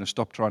 so I'm going to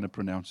stop trying to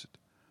pronounce it.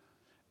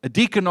 A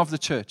deacon of the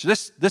church.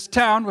 This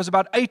town was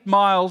about 8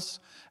 miles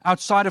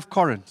outside of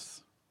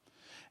Corinth.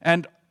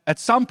 And at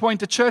some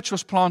point, a church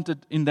was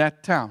planted in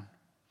that town.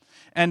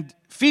 And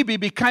Phoebe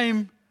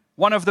became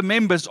one of the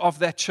members of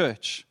that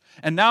church.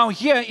 And now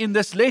here in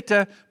this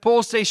letter,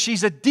 Paul says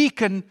she's a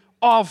deacon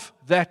of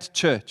that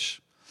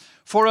church.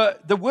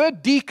 The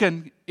word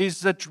deacon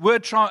is the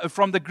word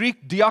from the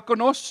Greek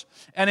diakonos,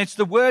 and it's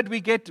the word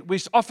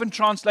which often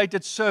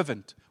translated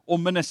servant or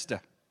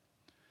minister.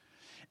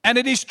 And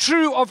it is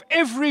true of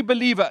every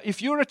believer.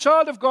 If you're a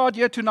child of God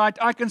here tonight,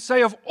 I can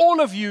say of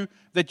all of you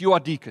that you are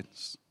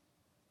deacons.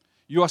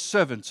 You are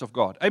servants of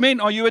God. Amen.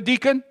 Are you a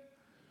deacon?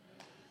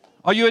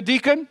 Are you a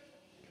deacon?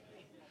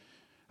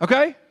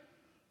 Okay?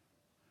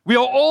 We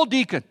are all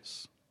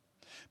deacons.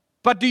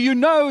 But do you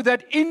know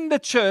that in the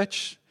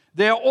church,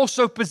 there are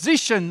also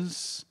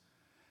positions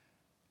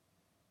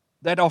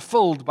that are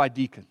filled by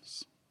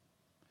deacons?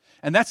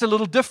 And that's a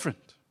little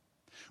different.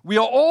 We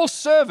are all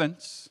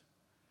servants,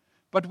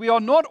 but we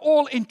are not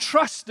all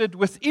entrusted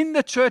within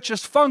the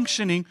church's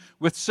functioning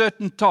with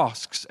certain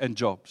tasks and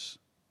jobs.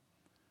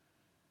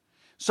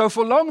 So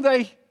for long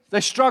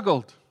they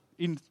struggled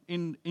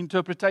in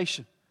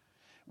interpretation.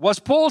 Was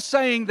Paul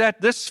saying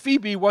that this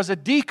Phoebe was a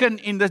deacon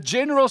in the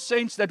general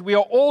sense that we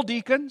are all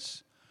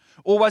deacons?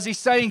 Or was he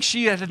saying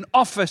she had an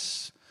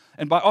office?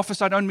 And by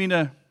office I don't mean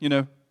a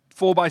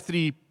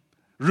 4x3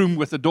 room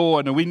with a door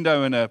and a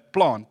window and a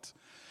plant.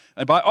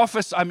 And by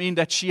office I mean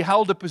that she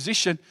held a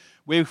position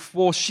where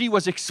she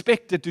was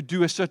expected to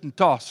do a certain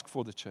task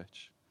for the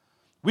church.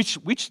 Which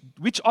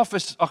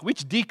office,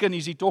 which deacon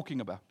is he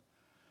talking about?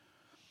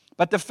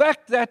 But the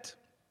fact that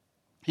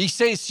he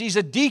says she's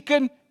a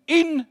deacon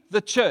in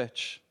the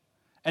church,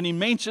 and he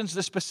mentions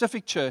the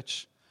specific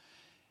church,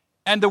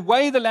 and the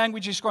way the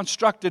language is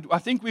constructed, I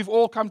think we've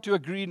all come to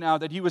agree now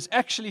that he was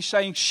actually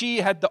saying she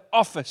had the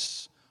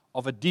office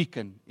of a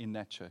deacon in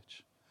that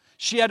church.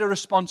 She had a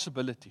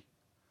responsibility.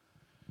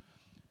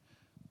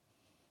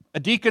 A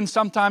deacon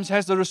sometimes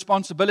has the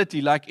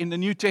responsibility, like in the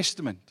New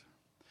Testament.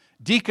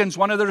 Deacons,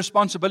 one of the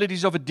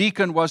responsibilities of a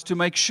deacon was to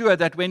make sure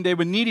that when there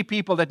were needy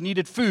people that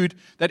needed food,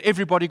 that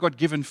everybody got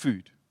given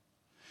food.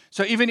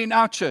 So even in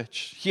our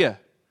church here,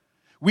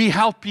 we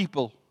help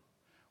people.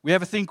 We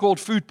have a thing called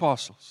food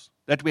parcels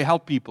that we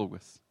help people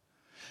with.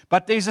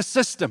 But there's a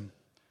system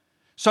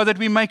so that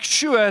we make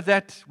sure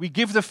that we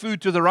give the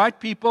food to the right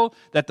people,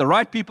 that the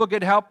right people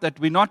get help, that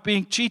we're not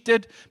being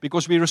cheated,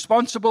 because we're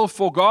responsible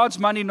for God's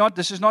money.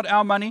 This is not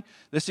our money.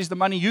 This is the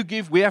money you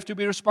give. We have to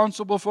be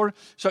responsible for it.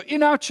 So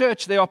in our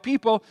church, there are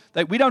people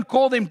that we don't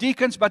call them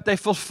deacons, but they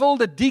fulfill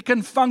the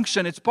deacon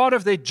function. It's part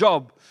of their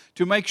job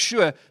to make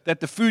sure that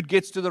the food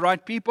gets to the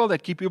right people,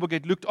 that people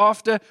get looked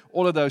after,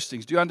 all of those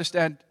things. Do you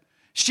understand?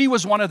 She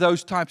was one of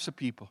those types of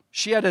people.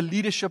 She had a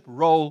leadership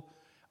role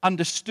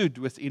understood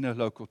within her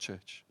local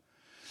church.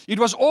 It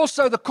was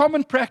also the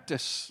common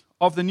practice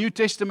of the New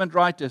Testament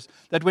writers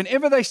that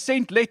whenever they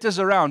sent letters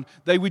around,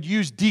 they would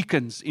use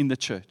deacons in the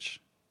church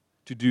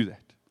to do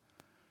that.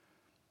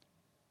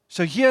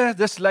 So here,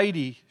 this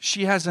lady,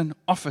 she has an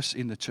office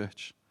in the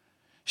church.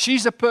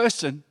 She's a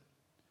person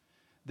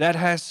that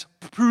has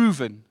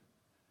proven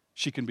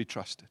she can be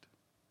trusted,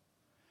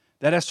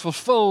 that has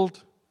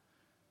fulfilled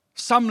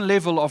some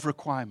level of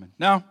requirement.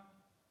 Now,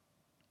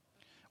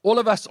 all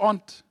of us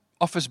aren't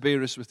office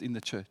bearers within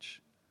the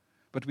church,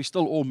 but we're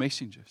still all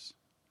messengers.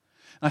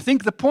 And I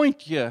think the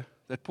point here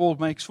that Paul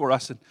makes for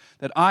us and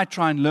that I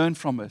try and learn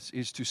from us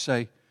is to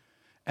say,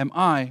 am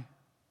I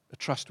a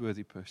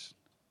trustworthy person?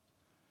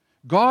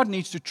 God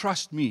needs to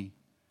trust me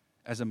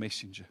as a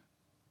messenger,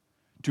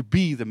 to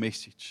be the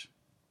message.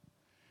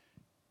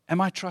 Am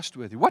I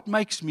trustworthy? What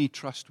makes me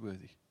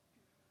trustworthy?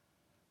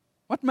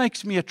 What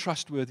makes me a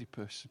trustworthy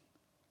person?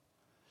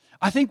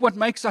 I think what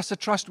makes us a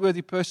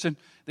trustworthy person,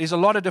 there's a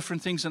lot of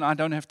different things, and I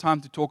don't have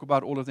time to talk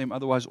about all of them.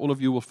 Otherwise, all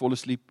of you will fall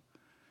asleep.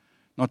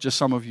 Not just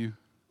some of you.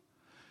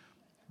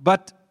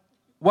 But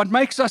what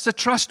makes us a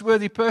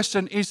trustworthy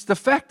person is the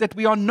fact that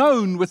we are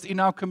known within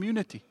our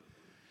community.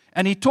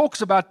 And he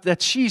talks about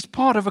that she's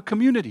part of a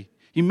community.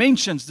 He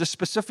mentions this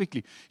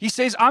specifically. He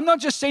says, I'm not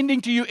just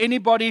sending to you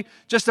anybody,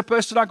 just a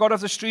person I got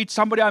off the street,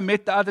 somebody I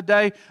met the other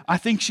day. I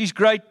think she's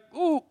great.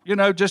 Ooh,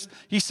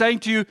 he's saying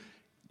to you,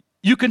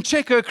 you can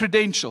check her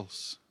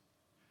credentials.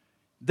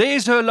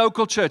 There's her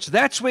local church.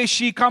 That's where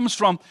she comes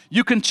from.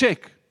 You can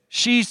check.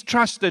 She's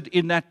trusted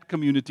in that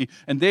community.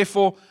 And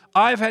therefore,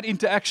 I've had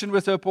interaction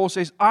with her. Paul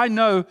says, I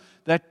know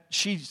that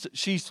she's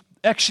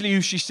actually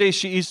who she says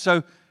she is,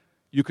 so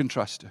you can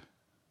trust her.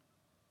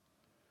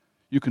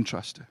 You can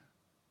trust her.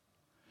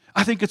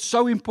 I think it's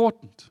so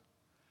important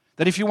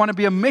that if you want to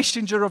be a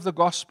messenger of the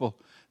gospel,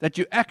 that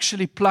you're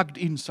actually plugged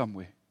in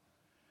somewhere.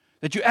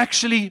 That you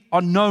actually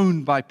are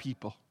known by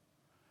people.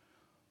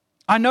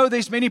 I know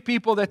there's many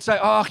people that say,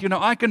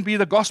 I can be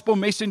the gospel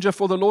messenger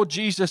for the Lord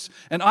Jesus,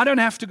 and I don't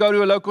have to go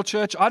to a local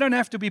church. I don't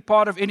have to be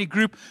part of any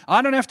group.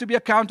 I don't have to be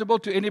accountable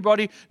to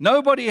anybody.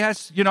 Nobody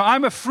has,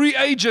 I'm a free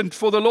agent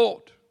for the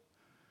Lord.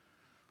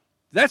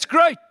 That's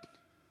great.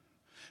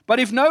 But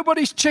if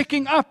nobody's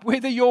checking up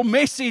whether your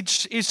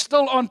message is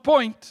still on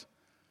point,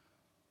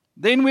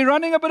 then we're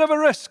running a bit of a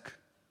risk.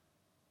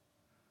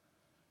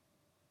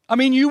 I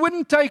mean, you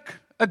wouldn't take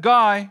a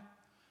guy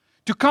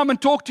to come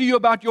and talk to you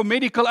about your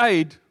medical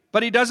aid,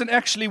 but he doesn't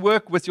actually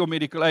work with your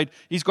medical aid.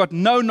 He's got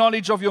no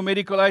knowledge of your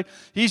medical aid.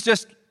 He's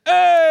just,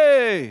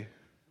 hey,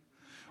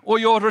 or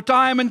your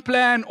retirement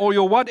plan, or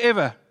your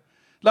whatever.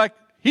 Like,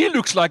 he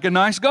looks like a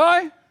nice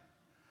guy.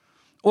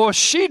 Or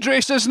she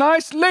dresses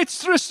nice.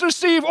 Let's just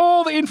receive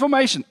all the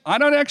information. I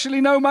don't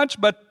actually know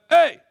much, but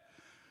hey,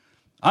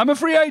 I'm a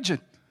free agent.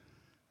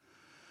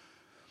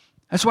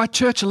 That's why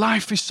church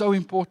life is so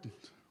important.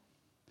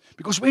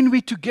 Because when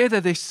we're together,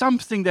 there's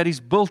something that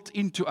is built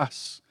into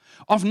us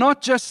of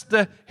not just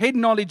the head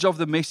knowledge of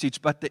the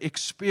message, but the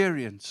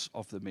experience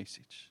of the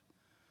message.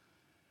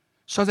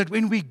 So that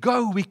when we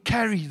go, we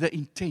carry the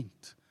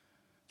intent,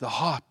 the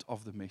heart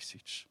of the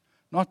message.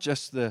 Not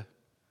just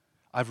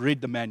I've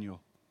read the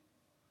manual.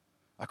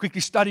 I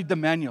quickly studied the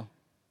manual.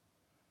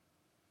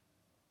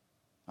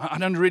 I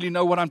don't really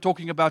know what I'm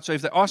talking about, so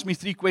if they ask me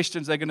 3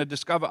 questions, they're going to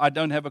discover I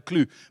don't have a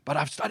clue. But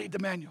I've studied the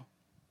manual.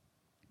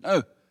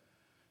 No.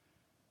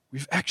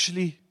 We've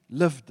actually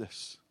lived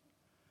this.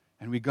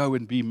 And we go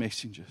and be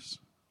messengers.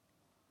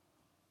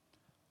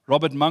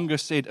 Robert Munger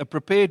said, a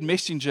prepared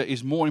messenger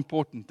is more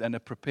important than a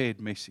prepared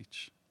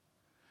message.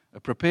 A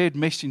prepared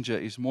messenger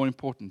is more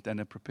important than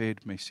a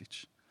prepared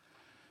message.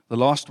 The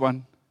last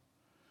one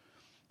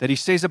that he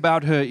says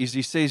about her is,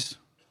 he says,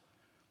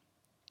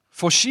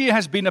 for she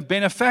has been a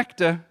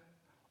benefactor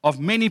of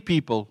many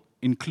people,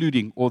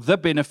 including, or the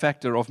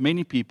benefactor of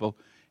many people,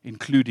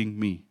 including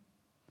me.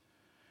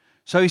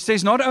 So he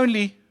says, not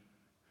only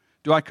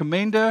do I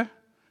commend her,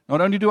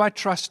 not only do I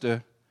trust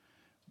her,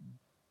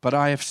 but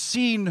I have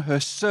seen her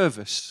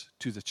service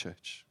to the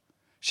church.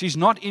 She's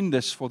not in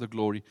this for the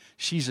glory.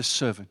 She's a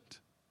servant.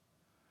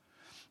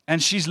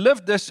 And she's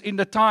lived this in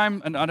the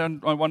time, and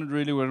I want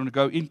to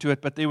go into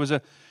it, but there was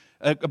a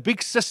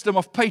big system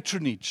of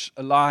patronage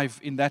alive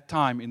in that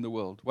time in the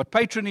world. What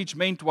patronage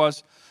meant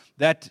was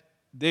that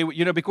they,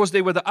 because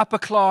they were the upper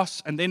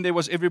class, and then there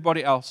was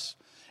everybody else.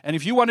 And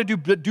if you wanted to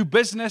do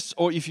business,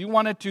 or if you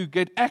wanted to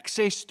get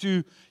access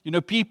to,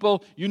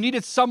 people, you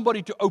needed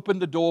somebody to open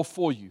the door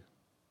for you,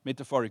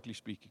 metaphorically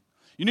speaking.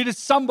 You needed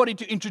somebody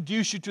to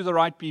introduce you to the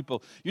right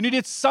people. You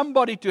needed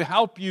somebody to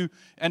help you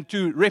and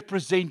to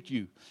represent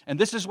you. And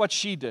this is what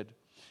she did.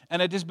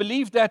 And it is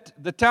believed that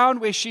the town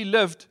where she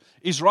lived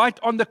is right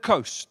on the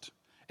coast.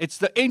 It's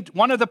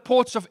one of the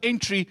ports of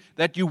entry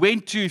that you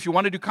went to if you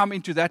wanted to come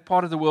into that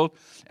part of the world.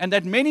 And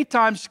that many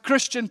times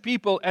Christian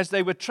people, as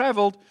they were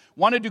traveled,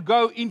 wanted to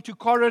go into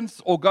Corinth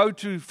or go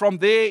from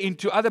there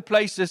into other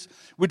places,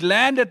 would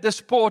land at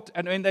this port.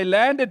 And when they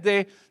landed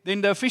there,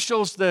 then the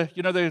officials, the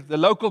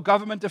local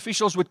government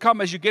officials would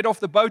come as you get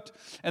off the boat,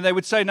 and they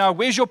would say, now,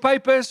 where's your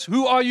papers?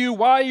 Who are you?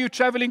 Why are you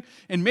traveling?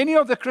 And many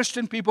of the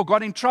Christian people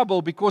got in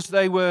trouble because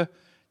they were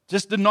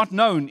just not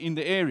known in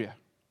the area.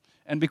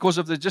 And because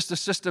of the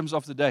systems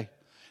of the day.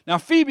 Now,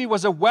 Phoebe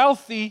was a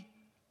wealthy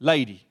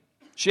lady.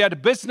 She had a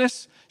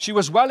business. She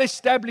was well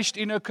established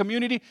in her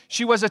community.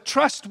 She was a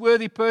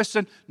trustworthy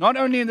person, not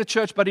only in the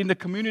church, but in the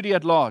community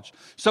at large.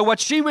 So what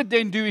she would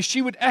then do is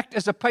she would act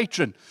as a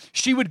patron.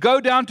 She would go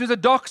down to the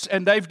docks,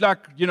 and they've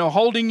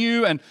holding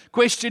you and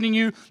questioning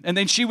you. And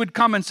then she would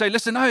come and say,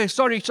 listen, oh,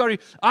 sorry.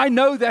 I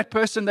know that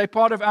person. They're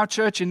part of our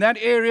church in that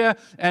area.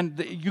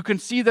 And you can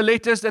see the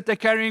letters that they're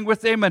carrying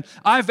with them. And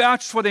I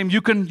vouched for them.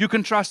 You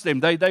can trust them.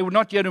 They were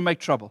not here to make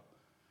trouble.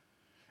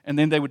 And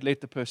then they would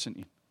let the person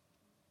in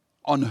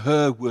on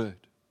her word.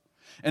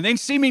 And then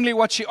seemingly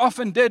what she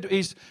often did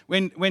is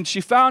when she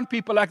found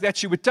people like that,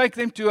 she would take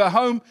them to her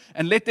home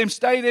and let them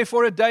stay there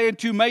for a day or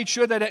two, made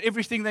sure they had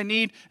everything they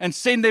need, and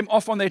send them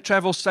off on their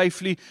travels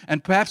safely,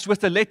 and perhaps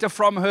with a letter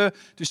from her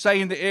to say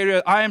in the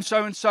area, I am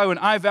so-and-so, and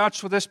I vouch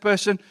for this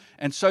person.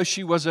 And so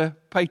she was a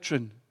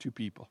patron to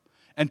people.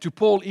 And to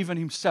Paul, even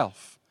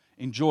himself,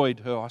 enjoyed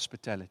her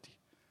hospitality.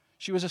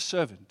 She was a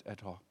servant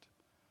at heart.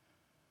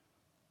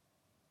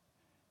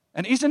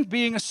 And isn't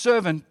being a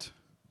servant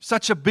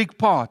such a big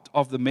part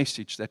of the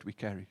message that we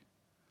carry?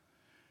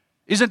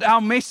 Isn't our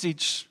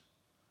message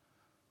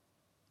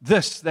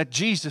this, that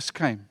Jesus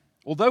came?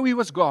 Although he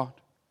was God,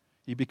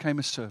 he became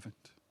a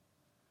servant.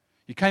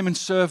 He came and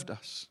served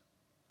us.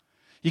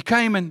 He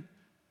came and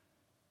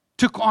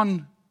took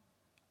on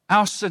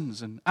our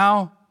sins and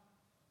our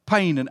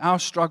pain and our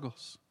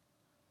struggles.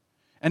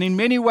 And in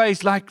many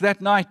ways, like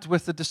that night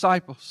with the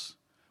disciples,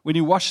 when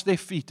he washed their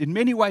feet, in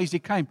many ways he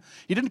came.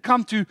 He didn't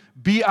come to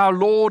be our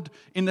Lord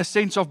in the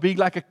sense of being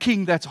like a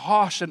king that's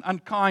harsh and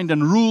unkind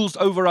and rules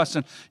over us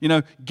and,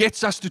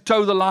 gets us to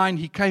toe the line.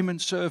 He came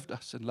and served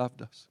us and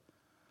loved us.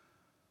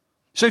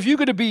 So if you're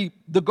going to be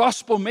the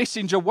gospel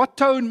messenger, what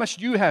tone must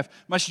you have?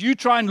 Must you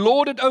try and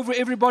lord it over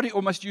everybody,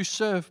 or must you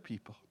serve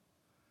people?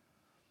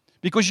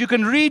 Because you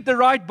can read the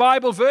right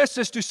Bible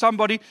verses to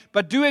somebody,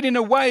 but do it in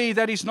a way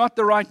that is not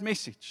the right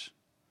message.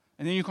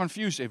 And then you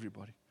confuse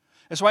everybody.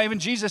 That's why even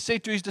Jesus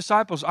said to his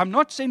disciples, I'm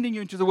not sending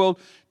you into the world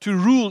to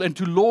rule and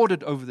to lord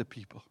it over the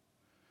people,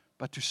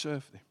 but to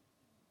serve them.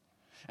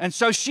 And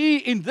so she,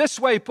 in this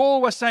way,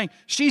 Paul was saying,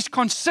 she's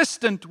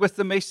consistent with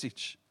the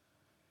message.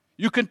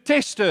 You can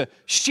test her.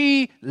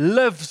 She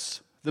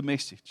lives the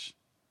message.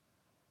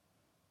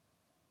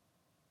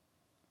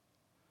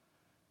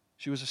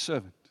 She was a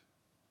servant.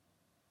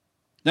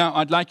 Now,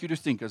 I'd like you to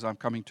think, as I'm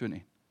coming to an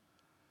end,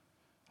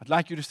 I'd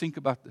like you to think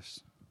about this.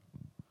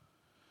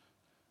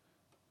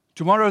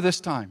 Tomorrow this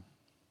time,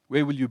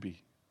 where will you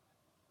be?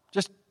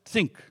 Just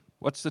think,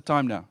 what's the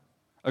time now?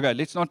 Okay,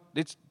 let's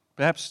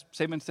perhaps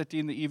 7:30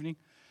 in the evening.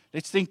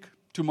 Let's think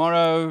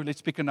tomorrow,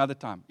 let's pick another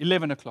time.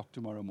 11 o'clock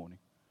tomorrow morning.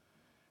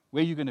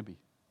 Where are you going to be?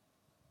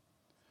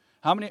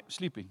 How many?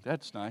 Sleeping,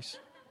 that's nice.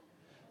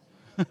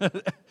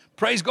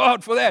 Praise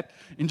God for that.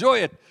 Enjoy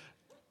it.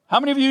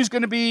 How many of you is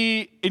going to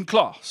be in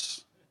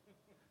class?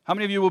 How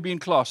many of you will be in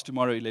class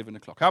tomorrow 11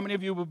 o'clock? How many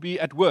of you will be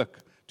at work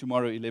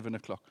tomorrow 11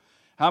 o'clock?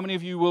 How many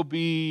of you will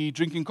be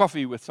drinking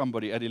coffee with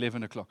somebody at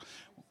 11 o'clock?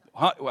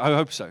 I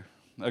hope so.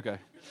 Okay.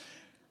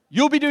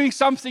 You'll be doing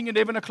something at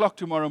 11 o'clock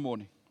tomorrow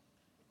morning.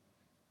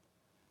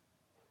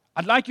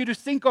 I'd like you to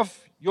think of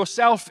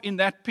yourself in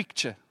that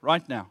picture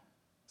right now.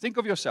 Think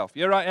of yourself.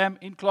 Here I am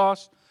in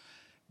class,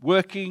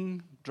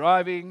 working,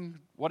 driving,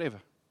 whatever.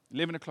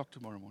 11 o'clock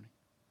tomorrow morning.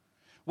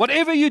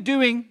 Whatever you're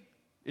doing,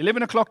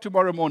 11 o'clock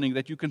tomorrow morning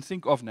that you can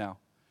think of now,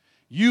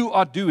 you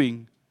are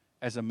doing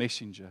as a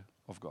messenger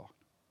of God.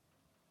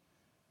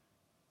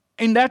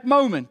 In that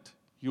moment,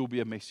 you'll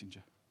be a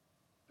messenger.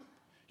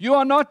 You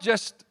are not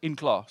just in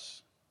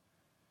class.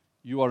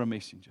 You are a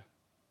messenger.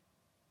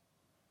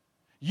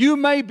 You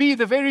may be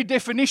the very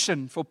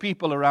definition for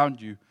people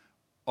around you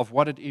of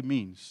what it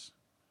means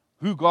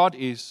who God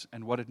is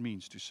and what it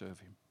means to serve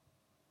Him.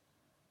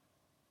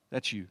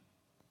 That's you.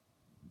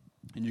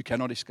 And you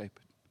cannot escape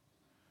it.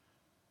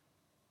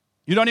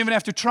 You don't even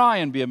have to try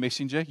and be a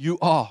messenger. You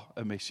are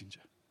a messenger.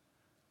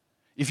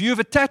 If you've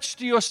attached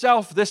to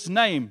yourself this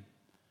name,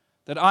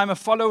 that I'm a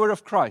follower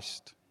of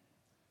Christ,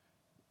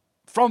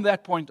 from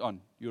that point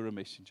on, you're a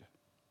messenger.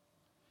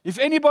 If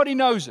anybody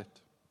knows it,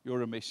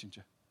 you're a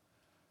messenger.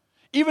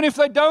 Even if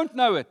they don't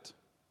know it,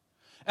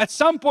 at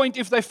some point,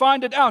 if they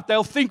find it out,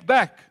 they'll think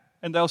back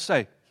and they'll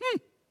say,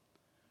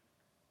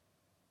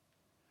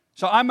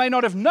 So I may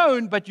not have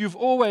known, but you've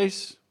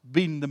always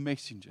been the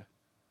messenger.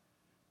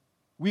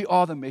 We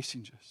are the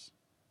messengers.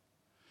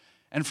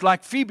 And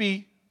like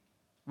Phoebe,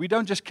 we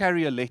don't just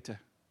carry a letter.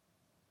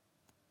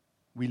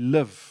 We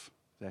live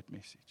that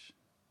message.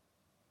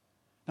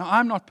 Now,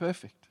 I'm not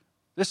perfect.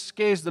 This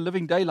scares the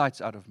living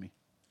daylights out of me.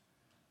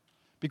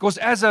 Because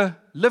as a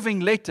living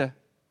letter,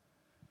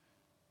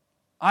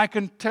 I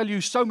can tell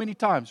you so many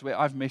times where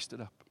I've messed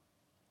it up,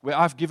 where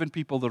I've given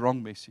people the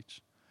wrong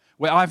message,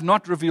 where I've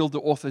not revealed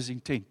the author's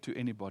intent to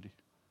anybody.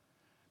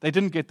 They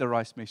didn't get the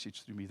right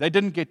message through me. They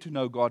didn't get to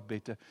know God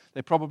better.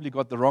 They probably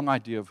got the wrong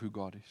idea of who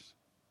God is.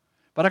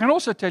 But I can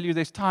also tell you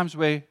there's times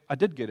where I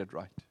did get it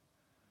right.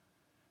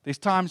 There's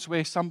times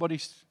where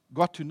somebody's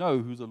got to know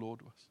who the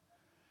Lord was.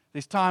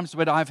 There's times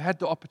when I've had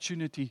the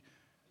opportunity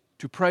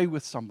to pray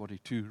with somebody,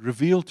 to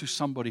reveal to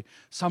somebody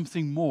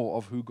something more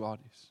of who God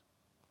is.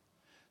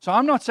 So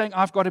I'm not saying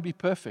I've got to be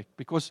perfect,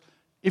 because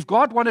if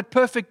God wanted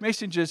perfect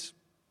messengers,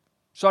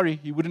 sorry,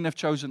 He wouldn't have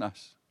chosen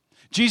us.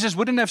 Jesus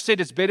wouldn't have said,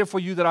 it's better for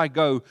you that I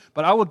go,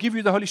 but I will give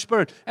you the Holy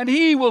Spirit, and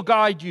He will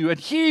guide you, and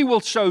He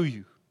will show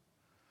you.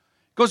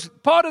 Because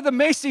part of the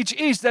message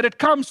is that it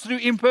comes through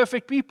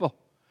imperfect people.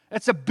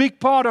 It's a big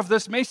part of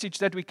this message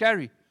that we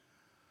carry.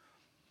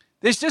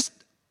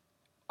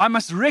 I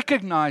must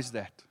recognize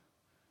that.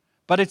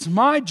 But it's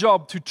my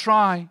job to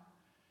try,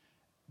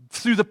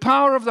 through the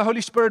power of the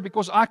Holy Spirit,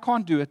 because I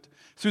can't do it,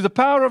 through the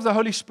power of the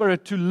Holy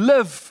Spirit, to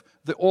live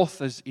the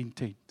author's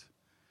intent.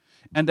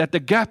 And that the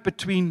gap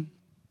between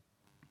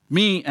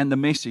me and the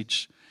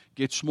message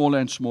gets smaller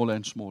and smaller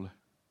and smaller,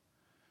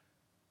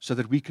 so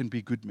that we can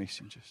be good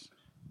messengers.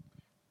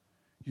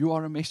 You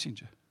are a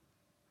messenger.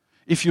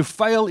 If you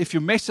fail, if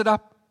you mess it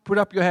up, put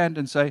up your hand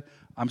and say,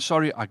 I'm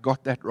sorry, I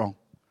got that wrong.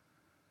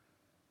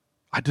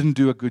 I didn't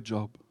do a good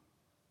job.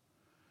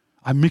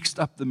 I mixed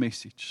up the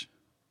message.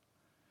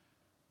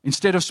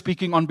 Instead of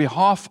speaking on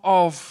behalf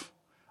of,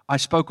 I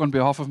spoke on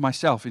behalf of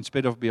myself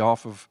instead of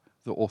behalf of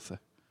the author.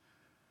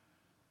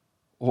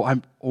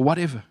 Or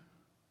whatever.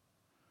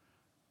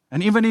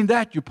 And even in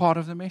that, you're part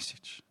of the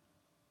message.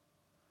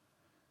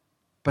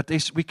 But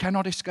we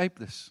cannot escape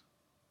this.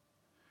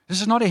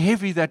 This is not a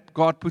heavy that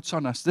God puts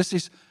on us. This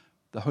is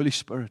the Holy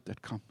Spirit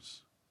that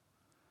comes.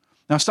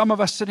 Now, some of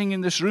us sitting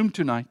in this room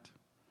tonight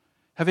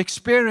have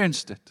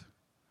experienced it,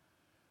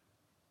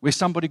 where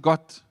somebody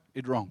got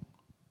it wrong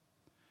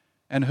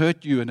and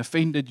hurt you and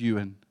offended you.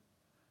 And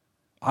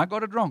I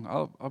got it wrong.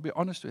 I'll be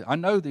honest with you. I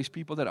know there's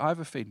people that I've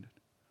offended.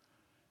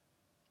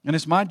 And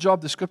it's my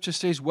job. The scripture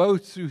says, woe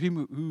through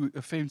him who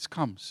offense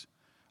comes.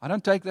 I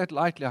don't take that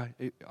lightly.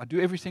 I do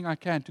everything I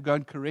can to go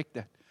and correct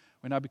that.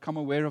 When I become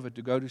aware of it,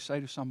 to go to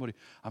say to somebody,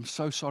 I'm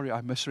so sorry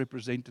I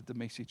misrepresented the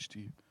message to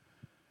you.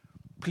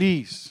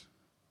 Please,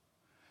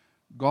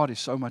 God is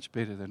so much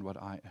better than what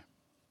I am.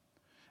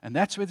 And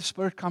that's where the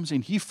Spirit comes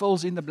in. He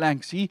fills in the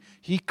blanks. He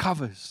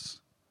covers.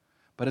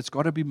 But it's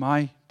got to be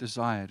my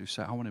desire to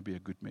say, I want to be a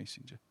good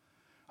messenger.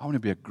 I want to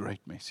be a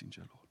great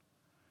messenger, Lord.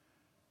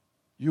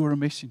 You are a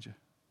messenger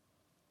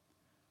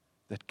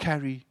that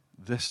carry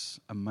this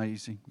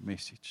amazing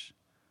message.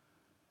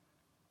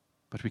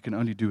 But we can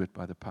only do it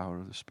by the power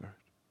of the Spirit.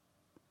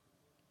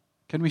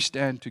 Can we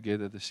stand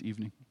together this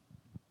evening?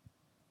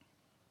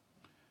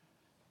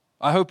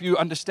 I hope you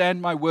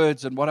understand my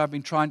words and what I've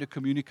been trying to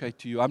communicate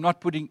to you. I'm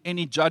not putting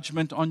any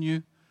judgment on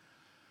you,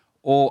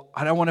 or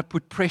I don't want to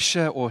put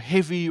pressure or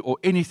heavy or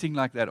anything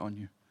like that on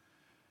you.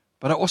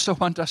 But I also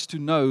want us to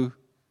know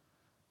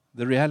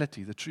the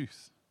reality, the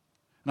truth.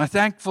 And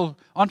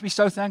aren't we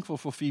so thankful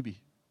for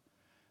Phoebe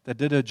that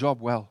did her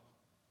job well?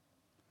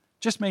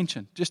 Just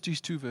these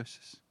 2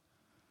 verses.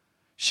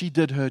 She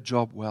did her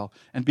job well.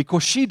 And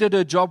because she did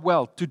her job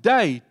well,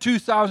 today,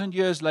 2,000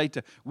 years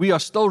later, we are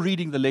still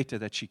reading the letter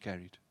that she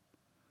carried.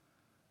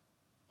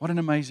 What an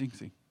amazing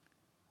thing.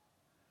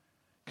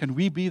 Can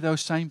we be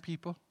those same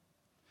people?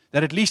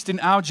 That at least in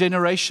our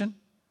generation,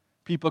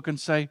 people can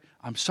say,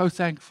 I'm so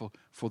thankful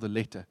for the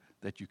letter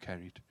that you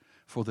carried,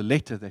 for the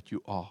letter that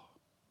you are.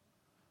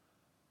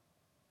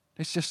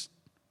 Let's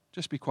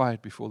just be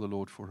quiet before the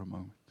Lord for a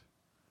moment.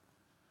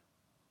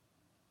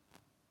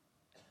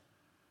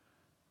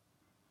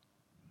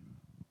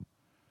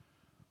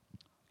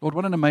 Lord,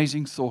 what an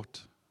amazing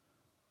thought.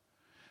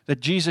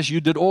 That Jesus,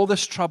 you did all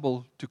this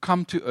trouble to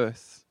come to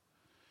earth,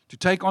 to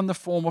take on the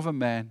form of a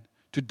man,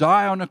 to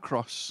die on a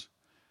cross,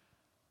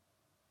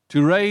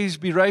 to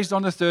be raised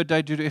on the third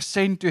day, to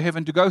ascend to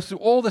heaven, to go through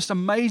all this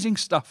amazing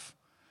stuff.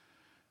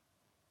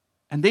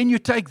 And then you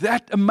take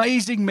that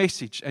amazing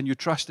message and you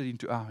trust it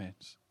into our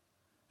hands.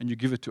 and you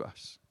give it to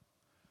us.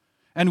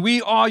 And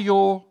we are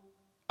your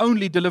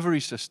only delivery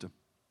system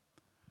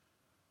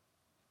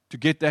to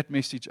get that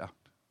message out.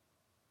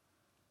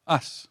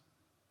 Us.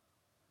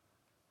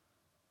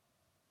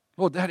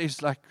 Lord, that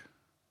is like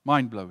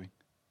mind-blowing.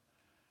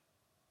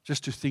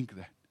 Just to think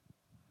that.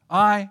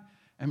 I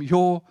am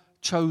your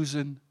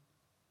chosen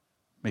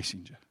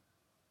messenger.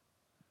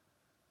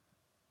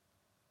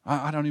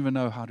 I don't even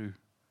know how to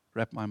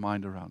wrap my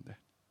mind around that.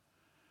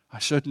 I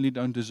certainly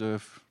don't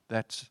deserve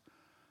that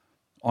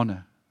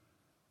honor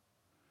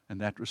and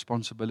that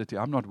responsibility.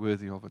 I'm not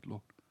worthy of it,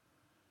 Lord.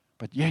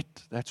 But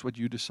yet, that's what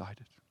you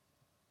decided.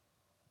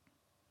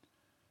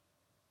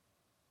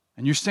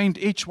 And you sent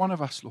each one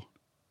of us, Lord,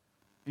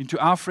 into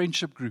our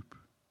friendship group,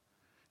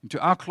 into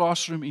our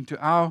classroom, into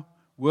our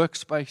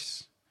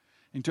workspace,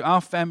 into our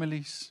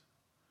families.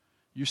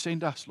 You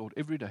send us, Lord,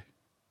 every day.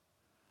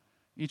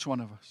 Each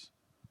one of us.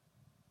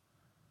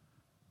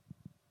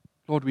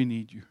 Lord, we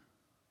need you.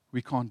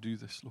 We can't do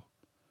this, Lord.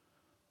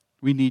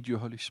 We need your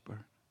Holy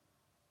Spirit.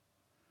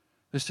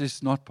 This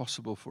is not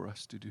possible for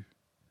us to do.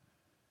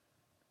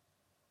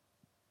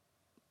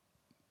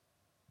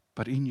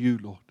 But in you,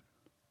 Lord,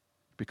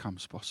 it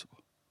becomes possible.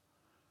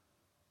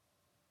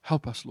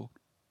 Help us, Lord,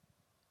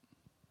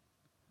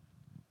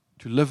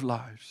 to live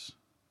lives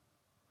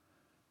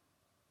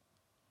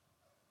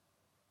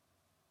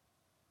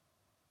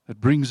that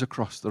brings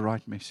across the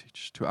right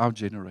message to our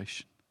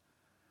generation.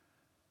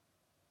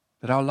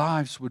 That our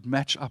lives would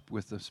match up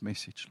with this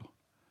message, Lord.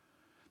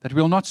 That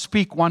we'll not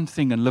speak one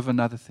thing and live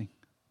another thing.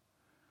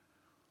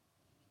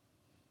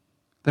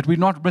 That we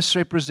not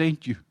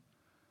misrepresent you.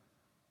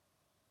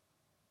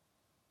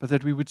 But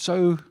that we would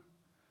so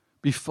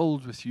be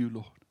filled with you,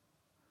 Lord,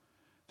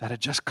 that it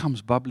just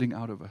comes bubbling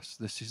out of us.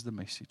 This is the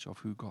message of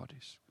who God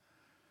is.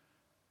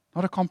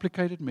 Not a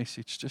complicated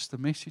message, just the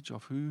message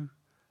of who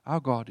our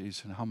God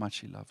is and how much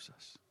He loves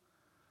us.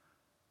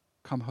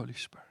 Come, Holy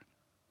Spirit.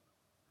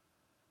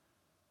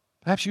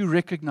 Perhaps you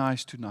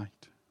recognize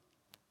tonight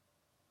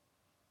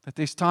that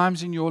there's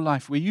times in your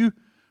life where you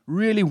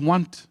really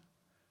want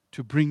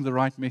to bring the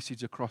right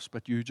message across,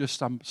 but you just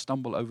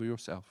stumble over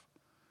yourself.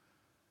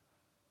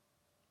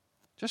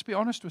 Just be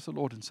honest with the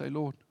Lord and say,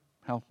 Lord,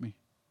 help me.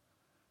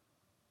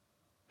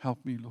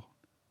 Help me, Lord.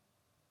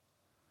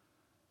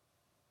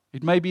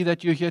 It may be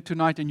that you're here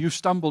tonight and you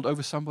stumbled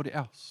over somebody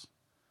else.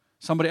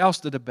 Somebody else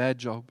did a bad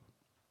job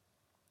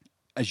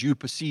as you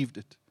perceived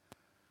it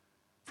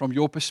from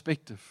your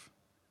perspective.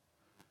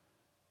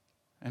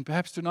 And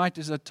perhaps tonight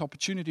is that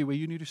opportunity where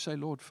you need to say,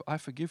 Lord, I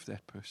forgive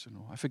that person,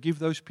 or I forgive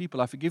those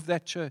people, I forgive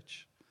that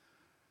church,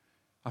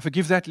 I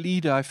forgive that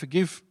leader, I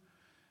forgive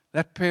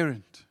that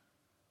parent.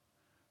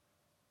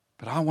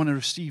 But I want to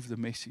receive the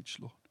message,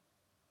 Lord.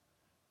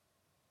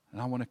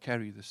 And I want to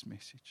carry this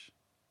message.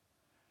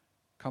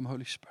 Come,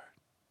 Holy Spirit.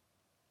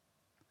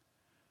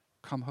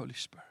 Come, Holy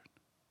Spirit.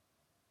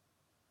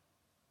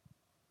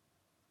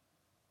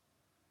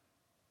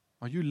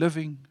 Are you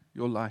living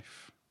your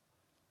life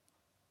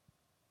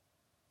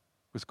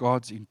with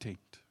God's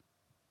intent?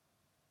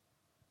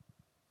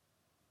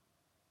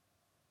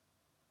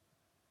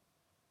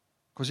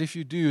 Because if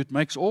you do, it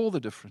makes all the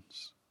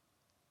difference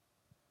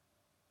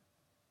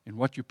in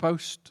what you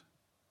post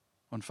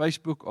on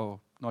Facebook,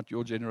 or not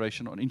your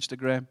generation, on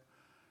Instagram. It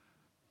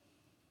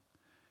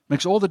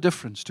makes all the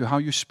difference to how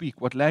you speak,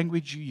 what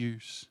language you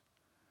use,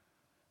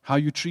 how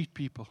you treat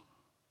people.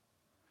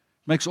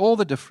 It makes all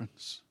the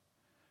difference.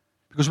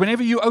 Because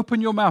whenever you open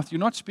your mouth, you're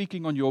not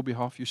speaking on your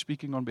behalf, you're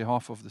speaking on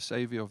behalf of the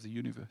Savior of the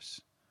universe.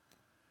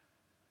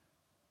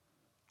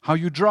 How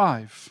you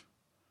drive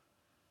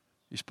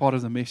is part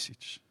of the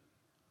message.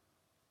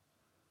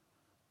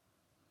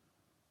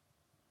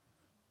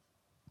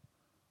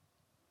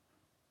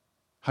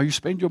 How you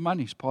spend your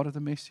money is part of the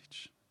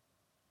message.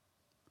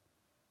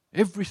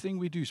 Everything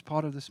we do is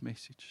part of this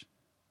message.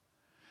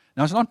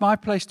 Now, it's not my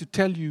place to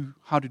tell you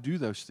how to do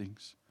those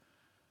things.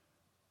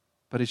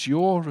 But it's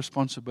your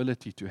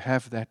responsibility to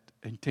have that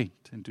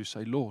intent and to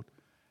say, Lord,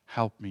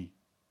 help me,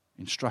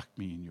 instruct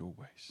me in your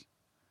ways.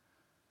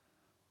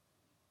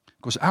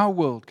 Because our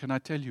world, can I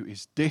tell you,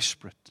 is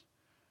desperate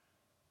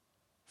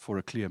for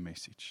a clear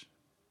message,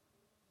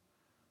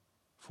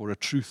 for a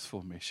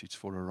truthful message,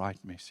 for a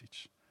right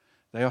message.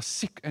 They are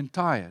sick and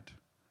tired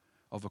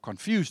of a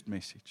confused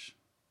message,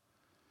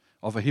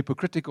 of a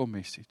hypocritical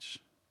message,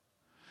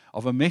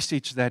 of a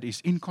message that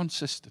is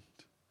inconsistent.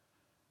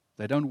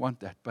 They don't want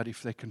that. But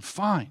if they can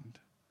find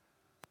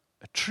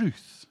a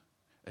truth,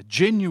 a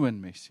genuine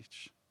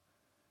message,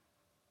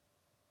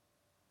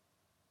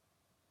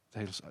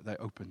 they're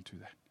open to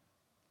that.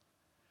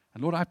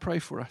 And Lord, I pray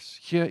for us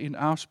here in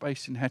our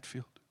space in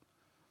Hatfield.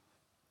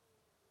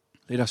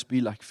 Let us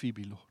be like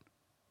Phoebe, Lord.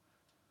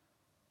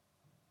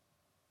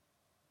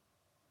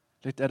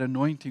 Let that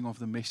anointing of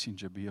the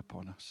messenger be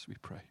upon us, we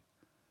pray.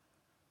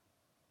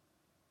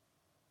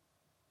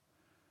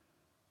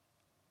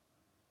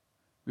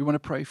 We want to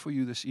pray for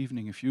you this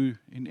evening. If you're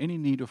in any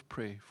need of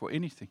prayer for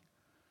anything,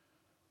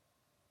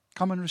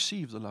 come and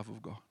receive the love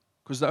of God.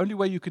 Because the only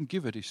way you can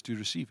give it is to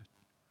receive it.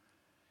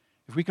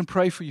 If we can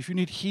pray for you, if you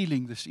need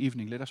healing this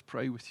evening, let us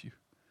pray with you.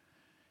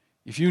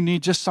 If you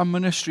need just some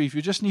ministry, if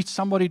you just need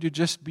somebody to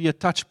just be a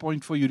touch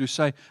point for you to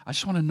say, I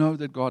just want to know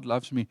that God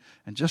loves me,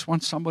 and just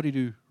want somebody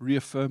to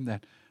reaffirm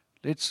that,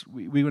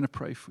 we're going to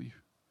pray for you.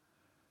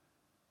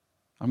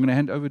 I'm going to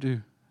hand over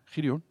to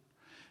Gideon,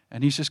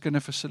 and he's just going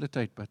to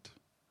facilitate, but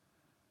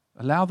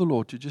allow the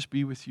Lord to just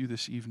be with you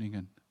this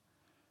evening,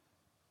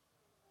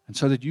 and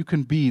so that you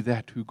can be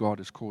that who God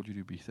has called you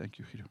to be. Thank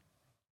you, Gideon.